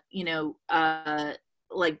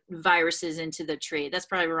 like viruses into the tree. That's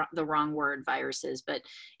probably the wrong word, viruses, but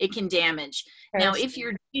it can damage. Now, if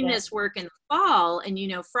you're doing this work in the fall and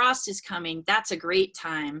frost is coming, that's a great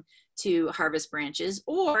time to harvest branches,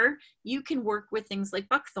 or you can work with things like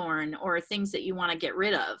buckthorn or things that you want to get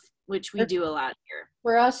rid of, which we do a lot here.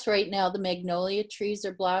 For us right now, the magnolia trees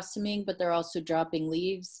are blossoming, but they're also dropping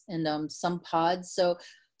leaves and some pods. So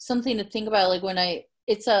something to think about, like I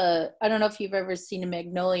don't know if you've ever seen a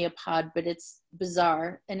magnolia pod, but it's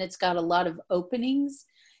bizarre and it's got a lot of openings,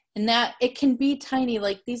 and that it can be tiny.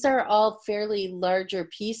 Like these are all fairly larger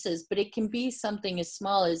pieces, but it can be something as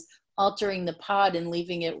small as altering the pod and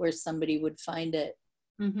leaving it where somebody would find it.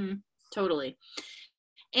 Mm-hmm. Totally.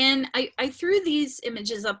 And I threw these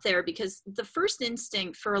images up there because the first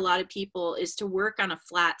instinct for a lot of people is to work on a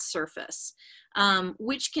flat surface,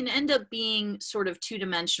 which can end up being sort of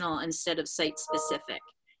two-dimensional instead of site-specific.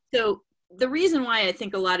 So the reason why I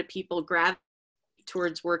think a lot of people gravitate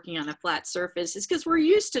towards working on a flat surface is because we're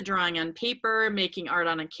used to drawing on paper, making art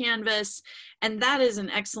on a canvas, and that is an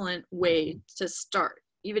excellent way to start,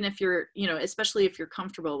 even if you're, especially if you're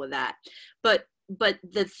comfortable with that. But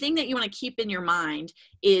the thing that you want to keep in your mind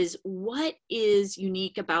is what is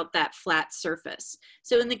unique about that flat surface.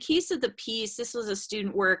 So in the case of the piece, this was a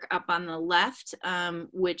student work up on the left,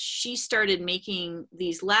 which she started making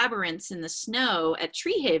these labyrinths in the snow at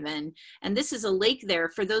Treehaven. And this is a lake there.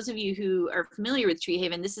 For those of you who are familiar with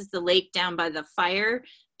Treehaven, this is the lake down by the fire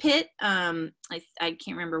pit. I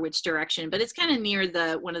can't remember which direction, but it's kind of near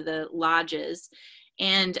one of the lodges.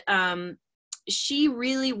 And she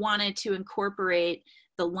really wanted to incorporate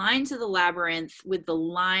the lines of the labyrinth with the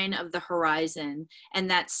line of the horizon and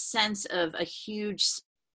that sense of a huge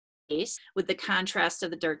space with the contrast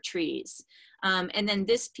of the dark trees. And then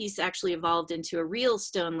this piece actually evolved into a real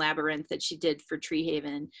stone labyrinth that she did for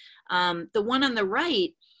Treehaven. The one on the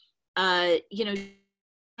right,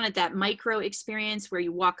 wanted that micro experience where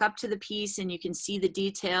you walk up to the piece and you can see the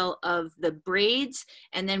detail of the braids,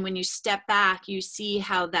 and then when you step back you see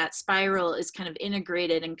how that spiral is kind of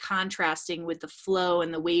integrated and contrasting with the flow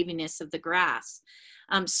and the waviness of the grass.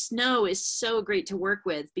 Snow is so great to work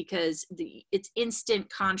with because it's instant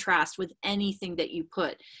contrast with anything that you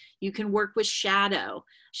put. You can work with shadow.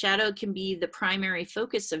 Shadow can be the primary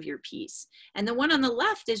focus of your piece. And the one on the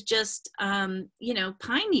left is just, you know,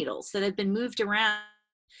 pine needles that have been moved around.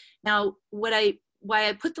 Now, why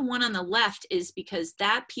I put the one on the left is because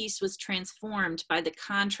that piece was transformed by the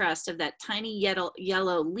contrast of that tiny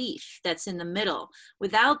yellow leaf that's in the middle.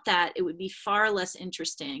 Without that, it would be far less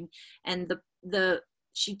interesting. And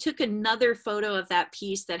she took another photo of that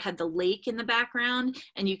piece that had the lake in the background,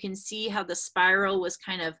 and you can see how the spiral was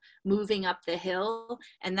kind of moving up the hill.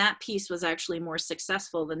 And that piece was actually more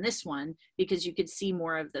successful than this one because you could see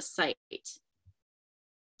more of the site.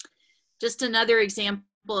 Just another example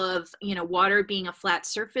of, you know, water being a flat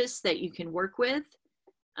surface that you can work with.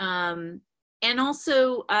 And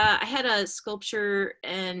also I had a sculpture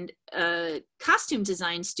and costume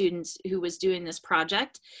design student who was doing this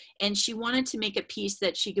project, and she wanted to make a piece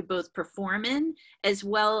that she could both perform in as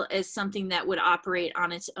well as something that would operate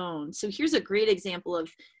on its own. So here's a great example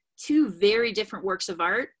of two very different works of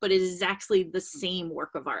art, but it is actually the same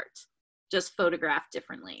work of art, just photographed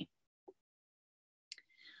differently.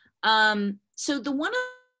 So the one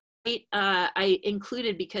I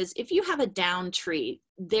included because if you have a down tree,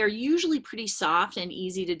 they're usually pretty soft and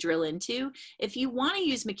easy to drill into. If you want to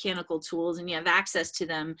use mechanical tools and you have access to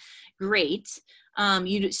them, great.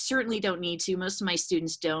 You certainly don't need to. Most of my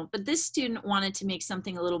students don't, but this student wanted to make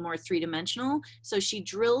something a little more three-dimensional. So she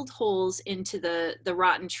drilled holes into the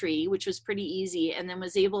rotten tree, which was pretty easy, and then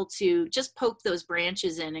was able to just poke those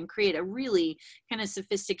branches in and create a really kind of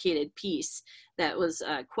sophisticated piece that was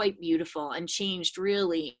quite beautiful and changed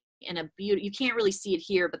really in a beauty. You can't really see it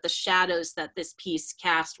here, but the shadows that this piece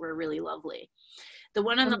cast were really lovely. The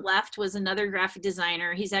one on the left was another graphic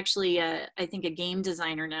designer. He's actually, I think, a game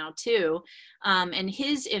designer now too. And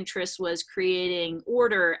his interest was creating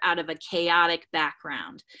order out of a chaotic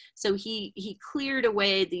background. So he cleared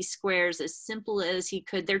away these squares as simple as he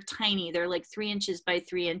could. They're tiny. They're like 3 inches by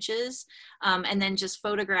 3 inches. And then just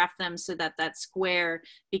photographed them so that that square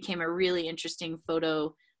became a really interesting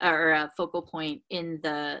photo or a focal point in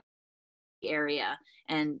the area,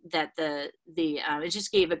 and that it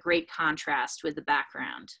just gave a great contrast with the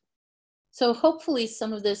background. So hopefully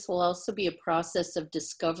some of this will also be a process of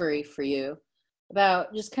discovery for you,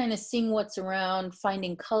 about just kind of seeing what's around,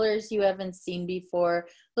 finding colors you haven't seen before,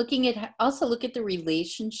 look at the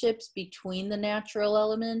relationships between the natural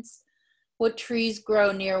elements, what trees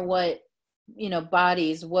grow near what, you know,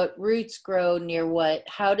 bodies, what roots grow near what,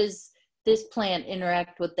 how does this plant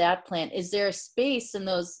interact with that plant? Is there a space in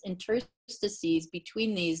those interstices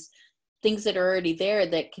between these things that are already there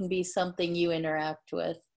that can be something you interact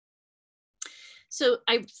with? So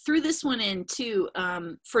I threw this one in too,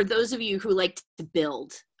 for those of you who like to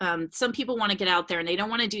build. Some people want to get out there and they don't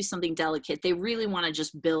want to do something delicate. They really want to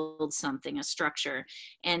just build something, a structure.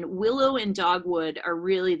 And willow and dogwood are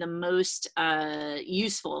really the most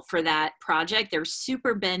useful for that project. They're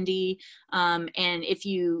super bendy. And if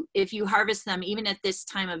you harvest them, even at this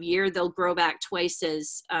time of year, they'll grow back twice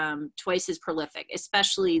as prolific,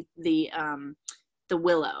 especially the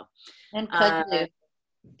willow. And kudzu.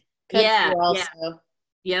 Yeah.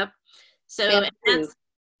 Yep. So that's,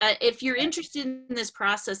 if you're interested in this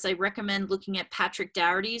process, I recommend looking at Patrick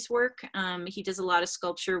Dougherty's work. He does a lot of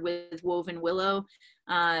sculpture with woven willow,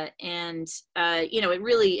 and you know,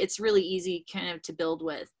 it's really easy kind of to build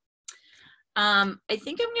with. I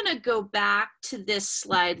think I'm going to go back to this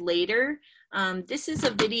slide later. This is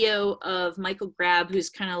a video of Michael Grab, who's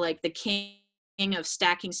kind of like the king of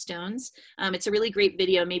stacking stones. It's a really great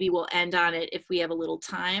video. Maybe we'll end on it if we have a little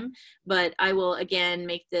time, but I will again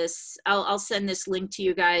make this, I'll send this link to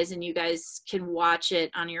you guys and you guys can watch it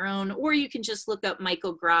on your own, or you can just look up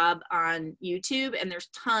Michael Grab on YouTube and there's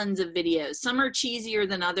tons of videos. Some are cheesier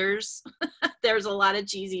than others. There's a lot of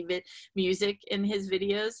cheesy music in his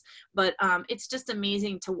videos, but it's just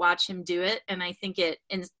amazing to watch him do it. And I think it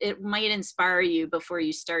might inspire you before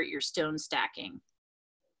you start your stone stacking.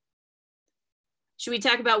 Should we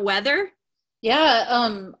talk about weather? Yeah,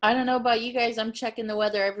 I don't know about you guys. I'm checking the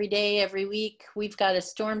weather every day, every week. We've got a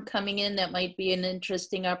storm coming in that might be an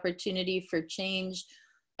interesting opportunity for change.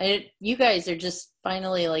 You guys are just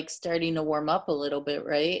finally like starting to warm up a little bit,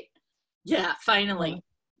 right? Yeah, finally.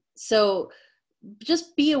 So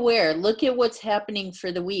just be aware. Look at what's happening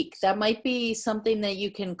for the week. That might be something that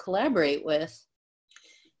you can collaborate with.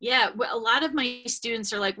 Yeah, well, a lot of my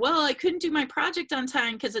students are like, well, I couldn't do my project on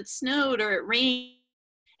time because it snowed or it rained.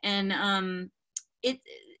 And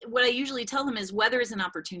what I usually tell them is weather is an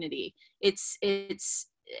opportunity. It's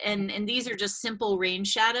and these are just simple rain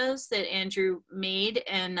shadows that Andrew made,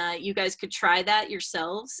 and you guys could try that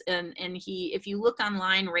yourselves. And he, if you look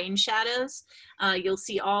online, rain shadows, you'll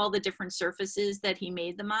see all the different surfaces that he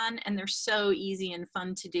made them on, and they're so easy and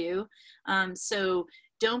fun to do. So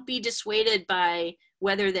don't be dissuaded by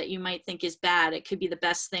weather that you might think is bad. It could be the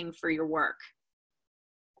best thing for your work.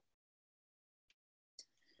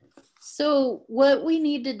 So what we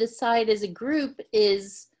need to decide as a group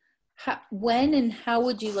is when and how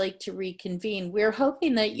would you like to reconvene? We're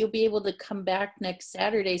hoping that you'll be able to come back next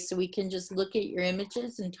Saturday so we can just look at your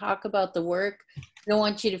images and talk about the work. I don't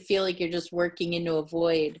want you to feel like you're just working into a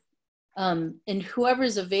void. And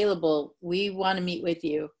whoever's available, we want to meet with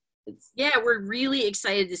you. Yeah, we're really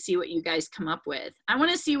excited to see what you guys come up with. I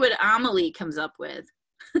want to see what Amelie comes up with.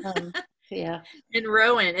 Yeah. And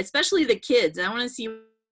Rowan, especially the kids. I want to see what you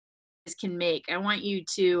guys can make. I want you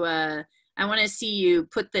to, I want to see you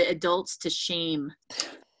put the adults to shame.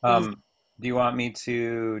 Do you want me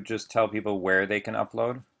to just tell people where they can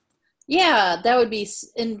upload? Yeah, that would be,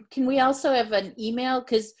 and can we also have an email?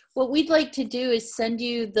 Because what we'd like to do is send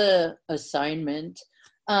you the assignment.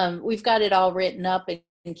 We've got it all written up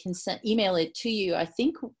and can email it to you. I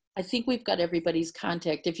think we've got everybody's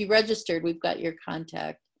contact. If you registered, we've got your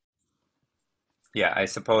contact. Yeah, I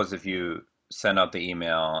suppose if you send out the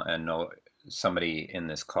email and somebody in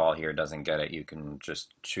this call here doesn't get it, you can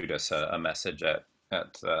just shoot us a message at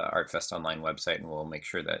the ArtFest Online website, and we'll make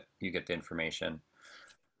sure that you get the information.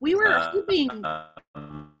 We were hoping.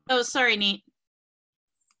 Oh, sorry, Nate.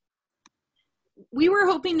 We were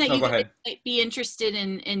hoping that you guys might be interested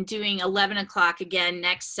in doing 11 o'clock again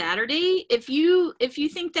next Saturday. If you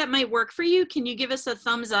think that might work for you, can you give us a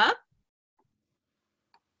thumbs up?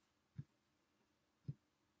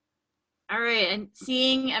 All right,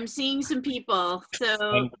 I'm seeing some people.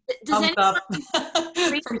 So does anyone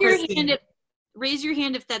raise your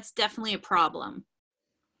hand if that's definitely a problem?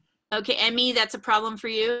 Okay, Emmy, that's a problem for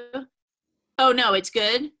you? Oh no, it's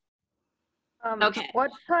good. Okay.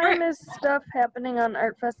 What time is stuff happening on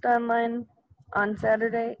ArtFest Online on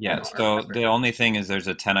Saturday? Yeah, so the only thing is there's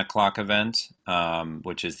a 10 o'clock event,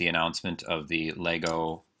 which is the announcement of the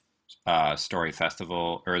Lego Story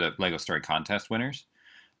Festival, or the Lego Story Contest winners.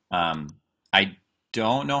 I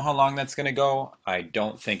don't know how long that's going to go. I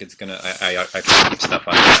don't think it's going to, I keep stuff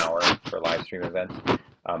on an hour for live stream events,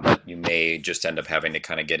 but you may just end up having to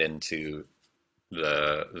kind of get into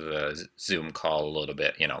the Zoom call a little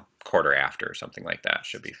bit, quarter after or something like that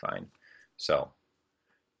should be fine. So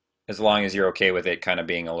as long as you're okay with it kind of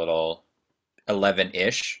being a little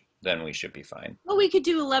 11-ish, then we should be fine. Well, we could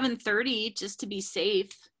do 11:30 just to be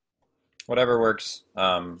safe. Whatever works.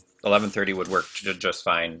 11:30 would work just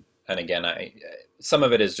fine. And again, some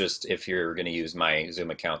of it is just if you're going to use my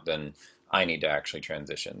Zoom account, then I need to actually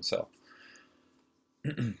transition. So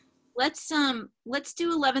let's do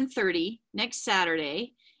 11:30 next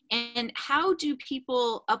Saturday. And how do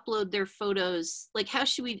people upload their photos? Like, how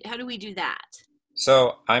do we do that?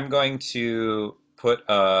 So I'm going to put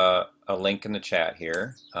a link in the chat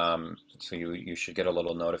here. So you should get a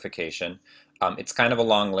little notification. It's kind of a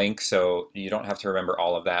long link, so you don't have to remember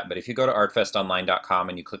all of that. But if you go to artfestonline.com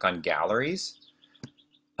and you click on galleries,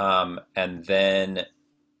 and then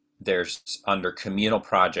there's under communal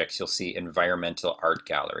projects, you'll see environmental art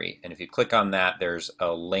gallery. And if you click on that, there's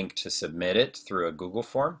a link to submit it through a Google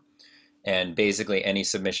form. And basically any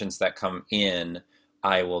submissions that come in,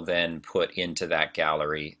 I will then put into that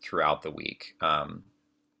gallery throughout the week.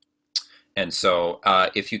 And so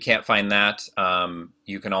if you can't find that,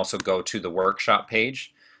 you can also go to the workshop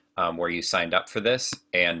page where you signed up for this.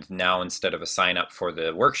 And now instead of a sign up for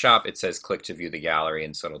the workshop, it says click to view the gallery.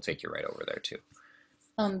 And so it'll take you right over there too.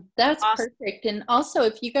 That's awesome. Perfect. And also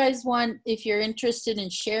if you guys if you're interested in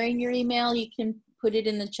sharing your email, you can put it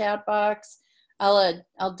in the chat box. I'll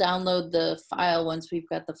download the file once we've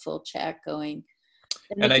got the full chat going.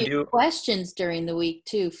 And if you have questions during the week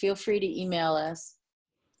too, feel free to email us.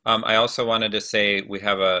 I also wanted to say we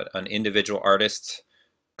have an individual artist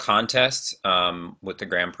contest with the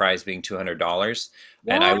grand prize being $200.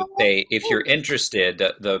 And I would say if you're interested,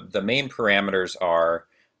 the main parameters are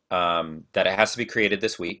that it has to be created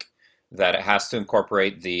this week, that it has to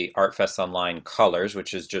incorporate the ArtFest Online colors,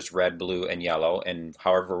 which is just red, blue, and yellow, and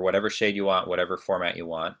whatever shade you want, whatever format you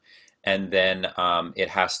want. And then it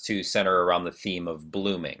has to center around the theme of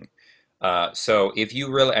blooming. So if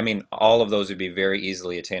you really, all of those would be very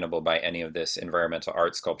easily attainable by any of this environmental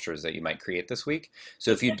art sculptures that you might create this week.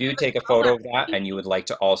 So if you do take a photo of that and you would like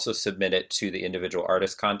to also submit it to the individual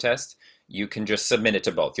artist contest, you can just submit it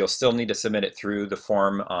to both. You'll still need to submit it through the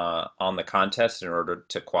form on the contest in order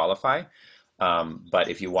to qualify. But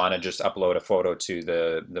if you want to just upload a photo to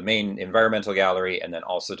the main environmental gallery and then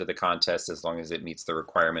also to the contest, as long as it meets the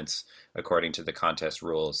requirements according to the contest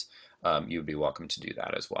rules, you'd be welcome to do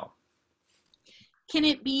that as well. Can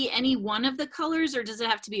it be any one of the colors, or does it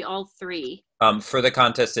have to be all three? For the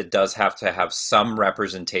contest, it does have to have some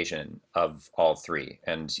representation of all three,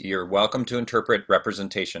 and you're welcome to interpret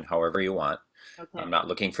representation however you want. Okay. I'm not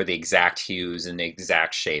looking for the exact hues and the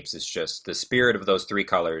exact shapes. It's just the spirit of those three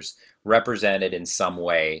colors represented in some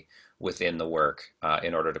way within the work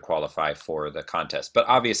in order to qualify for the contest. But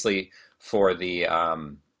obviously, for the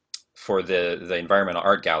environmental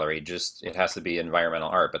art gallery, just it has to be environmental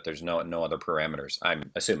art. But there's no other parameters, I'm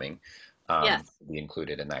assuming, Yes. to be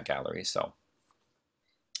included in that gallery. So,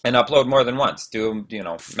 and upload more than once. Do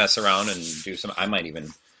mess around and do some. I might even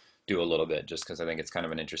do a little bit just because I think it's kind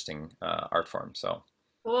of an interesting art form. So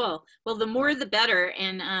Cool. Well, the more the better.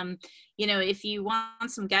 And, if you want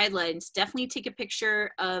some guidelines, definitely take a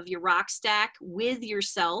picture of your rock stack with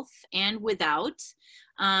yourself and without.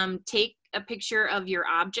 Take a picture of your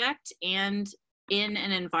object and in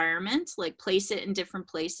an environment, like place it in different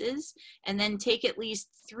places, and then take at least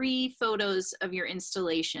 3 photos of your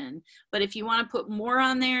installation. But if you want to put more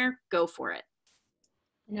on there, go for it.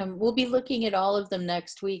 We'll be looking at all of them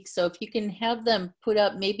next week. So if you can have them put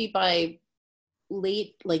up maybe by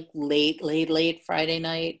late Friday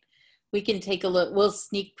night, we can take a look. We'll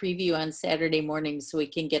sneak preview on Saturday morning so we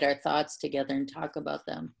can get our thoughts together and talk about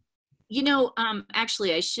them.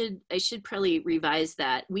 Actually, I should probably revise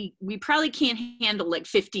that. We probably can't handle like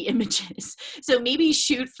 50 images. So maybe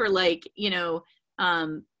shoot for like, I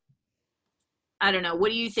don't know.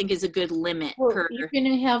 What do you think is a good limit per? You're going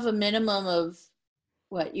to have a minimum of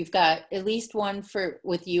what you've got, at least one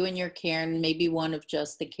with you and your cairn, maybe one of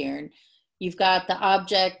just the cairn. You've got the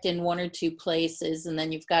object in 1 or 2 places, and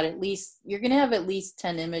then you've got you're going to have at least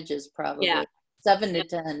 10 images, probably. Yeah. 7 to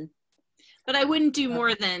 10. But I wouldn't do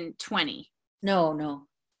more than 20. No,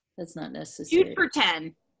 that's not necessary. Shoot for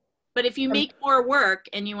 10. But if you make more work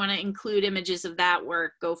and you want to include images of that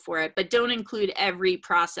work, go for it. But don't include every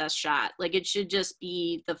process shot. Like, it should just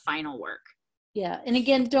be the final work. Yeah, and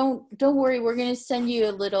again, don't worry. We're going to send you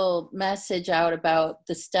a little message out about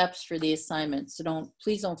the steps for the assignment. So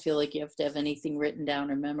please don't feel like you have to have anything written down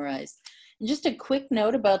or memorized. And just a quick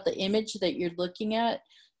note about the image that you're looking at.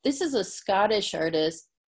 This is a Scottish artist.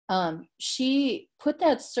 She put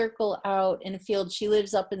that circle out in a field. She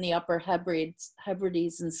lives up in the Upper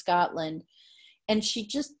Hebrides in Scotland. And she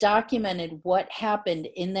just documented what happened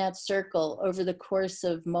in that circle over the course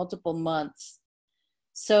of multiple months.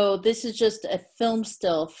 So this is just a film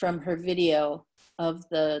still from her video of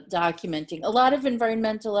the documenting. A lot of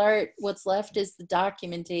environmental art, what's left is the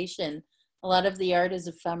documentation. A lot of the art is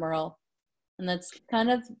ephemeral. And that's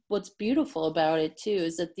kind of what's beautiful about it too,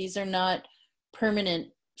 is that these are not permanent.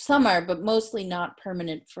 Some are, but mostly not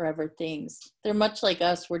permanent forever things. They're much like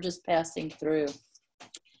us. We're just passing through.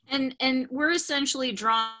 And we're essentially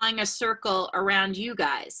drawing a circle around you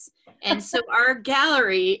guys. And so our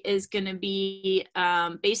gallery is going to be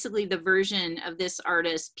basically the version of this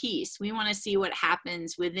artist's piece. We want to see what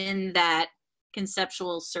happens within that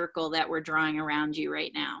conceptual circle that we're drawing around you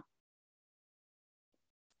right now.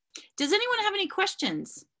 Does anyone have any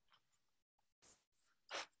questions?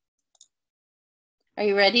 Are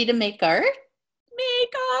you ready to make art?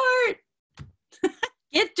 Make art!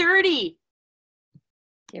 Get dirty!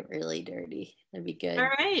 Get really dirty. That'd be good. All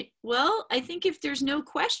right. Well, I think if there's no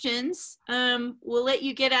questions, we'll let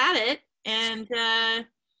you get at it. And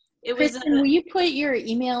Kristen, will you put your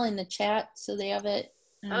email in the chat so they have it?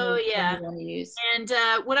 Oh, yeah. Want to use. And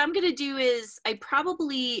what I'm going to do is I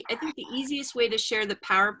think the easiest way to share the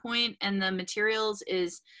PowerPoint and the materials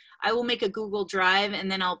is I will make a Google Drive, and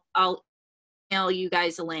then I'll email you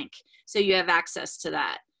guys a link so you have access to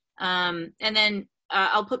that. And then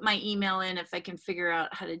I'll put my email in if I can figure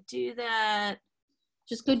out how to do that.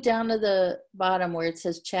 Just go down to the bottom where it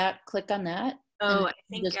says chat, click on that. Oh, I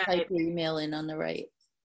think just type your email in on the right.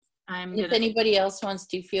 If anybody else wants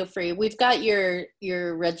to, feel free. We've got your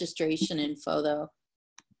registration info though.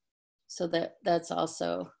 So that's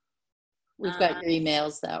also, we've got your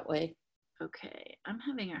emails that way. Okay, I'm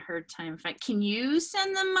having a hard time. Can you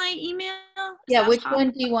send them my email? Yeah, which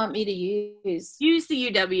one do you want me to use? Use the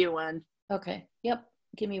UW one. Okay. Yep.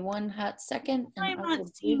 Give me one hot second. I'm not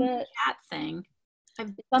seeing the chat thing.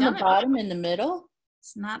 It's on the bottom in the middle.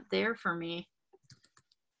 It's not there for me.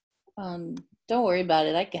 Don't worry about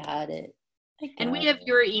it. I got it. And we have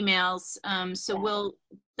your emails. So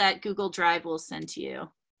that Google Drive will send to you.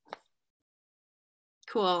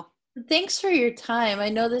 Cool. Thanks for your time. I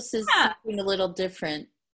know this is something a little different,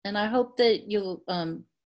 and I hope that you'll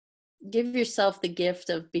give yourself the gift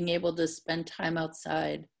of being able to spend time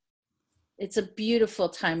outside. It's a beautiful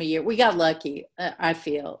time of year. We got lucky, I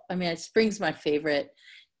feel. I mean, spring's my favorite.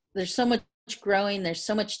 There's so much growing. There's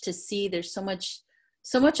so much to see. There's so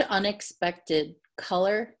much unexpected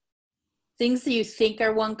color. Things that you think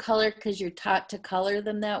are one color because you're taught to color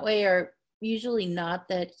them that way are usually not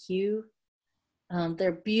that hue.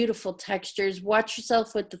 They're beautiful textures. Watch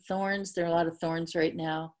yourself with the thorns. There are a lot of thorns right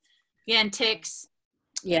now. Yeah, and ticks.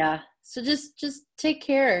 Yeah. So just take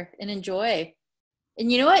care and enjoy.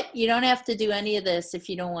 And you know what? You don't have to do any of this if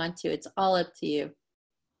you don't want to. It's all up to you.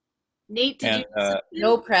 Nate, did And, you?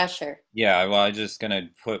 No pressure. Yeah, well, I'm just going to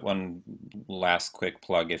put one last quick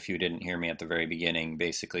plug if you didn't hear me at the very beginning,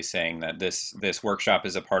 basically saying that this workshop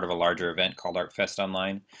is a part of a larger event called ArtFest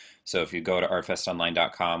Online. So if you go to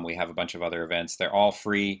artfestonline.com, we have a bunch of other events. They're all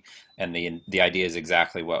free, and the idea is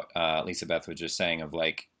exactly what Lisa Beth was just saying of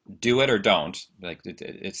like, do it or don't. Like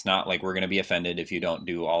it's not like we're going to be offended if you don't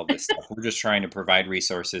do all of this stuff. We're just trying to provide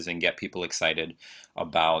resources and get people excited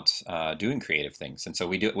about doing creative things. And so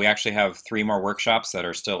we actually have 3 more workshops that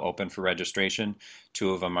are still open for registration.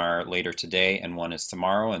 2 of them are later today and 1 is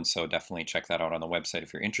tomorrow. And so definitely check that out on the website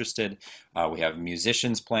if you're interested. We have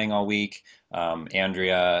musicians playing all week.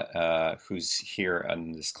 Andrea, who's here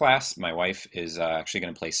in this class, my wife, is actually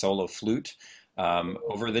going to play solo flute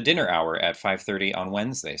over the dinner hour at 5:30 on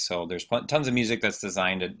Wednesday. So there's tons of music that's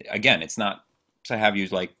designed to, again, it's not to have you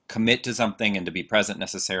like commit to something and to be present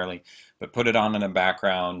necessarily, but put it on in the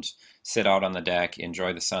background, sit out on the deck,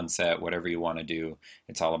 enjoy the sunset, whatever you want to do.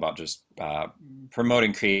 It's all about just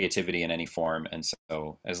promoting creativity in any form. And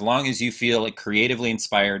so as long as you feel like creatively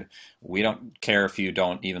inspired, we don't care if you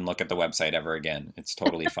don't even look at the website ever again. It's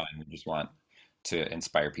totally fine. We just want to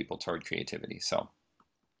inspire people toward creativity. So.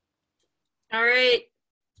 All right.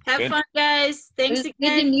 Have Good. fun, guys. Thanks It was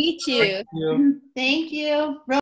again. good to meet you. Thank you. Thank you.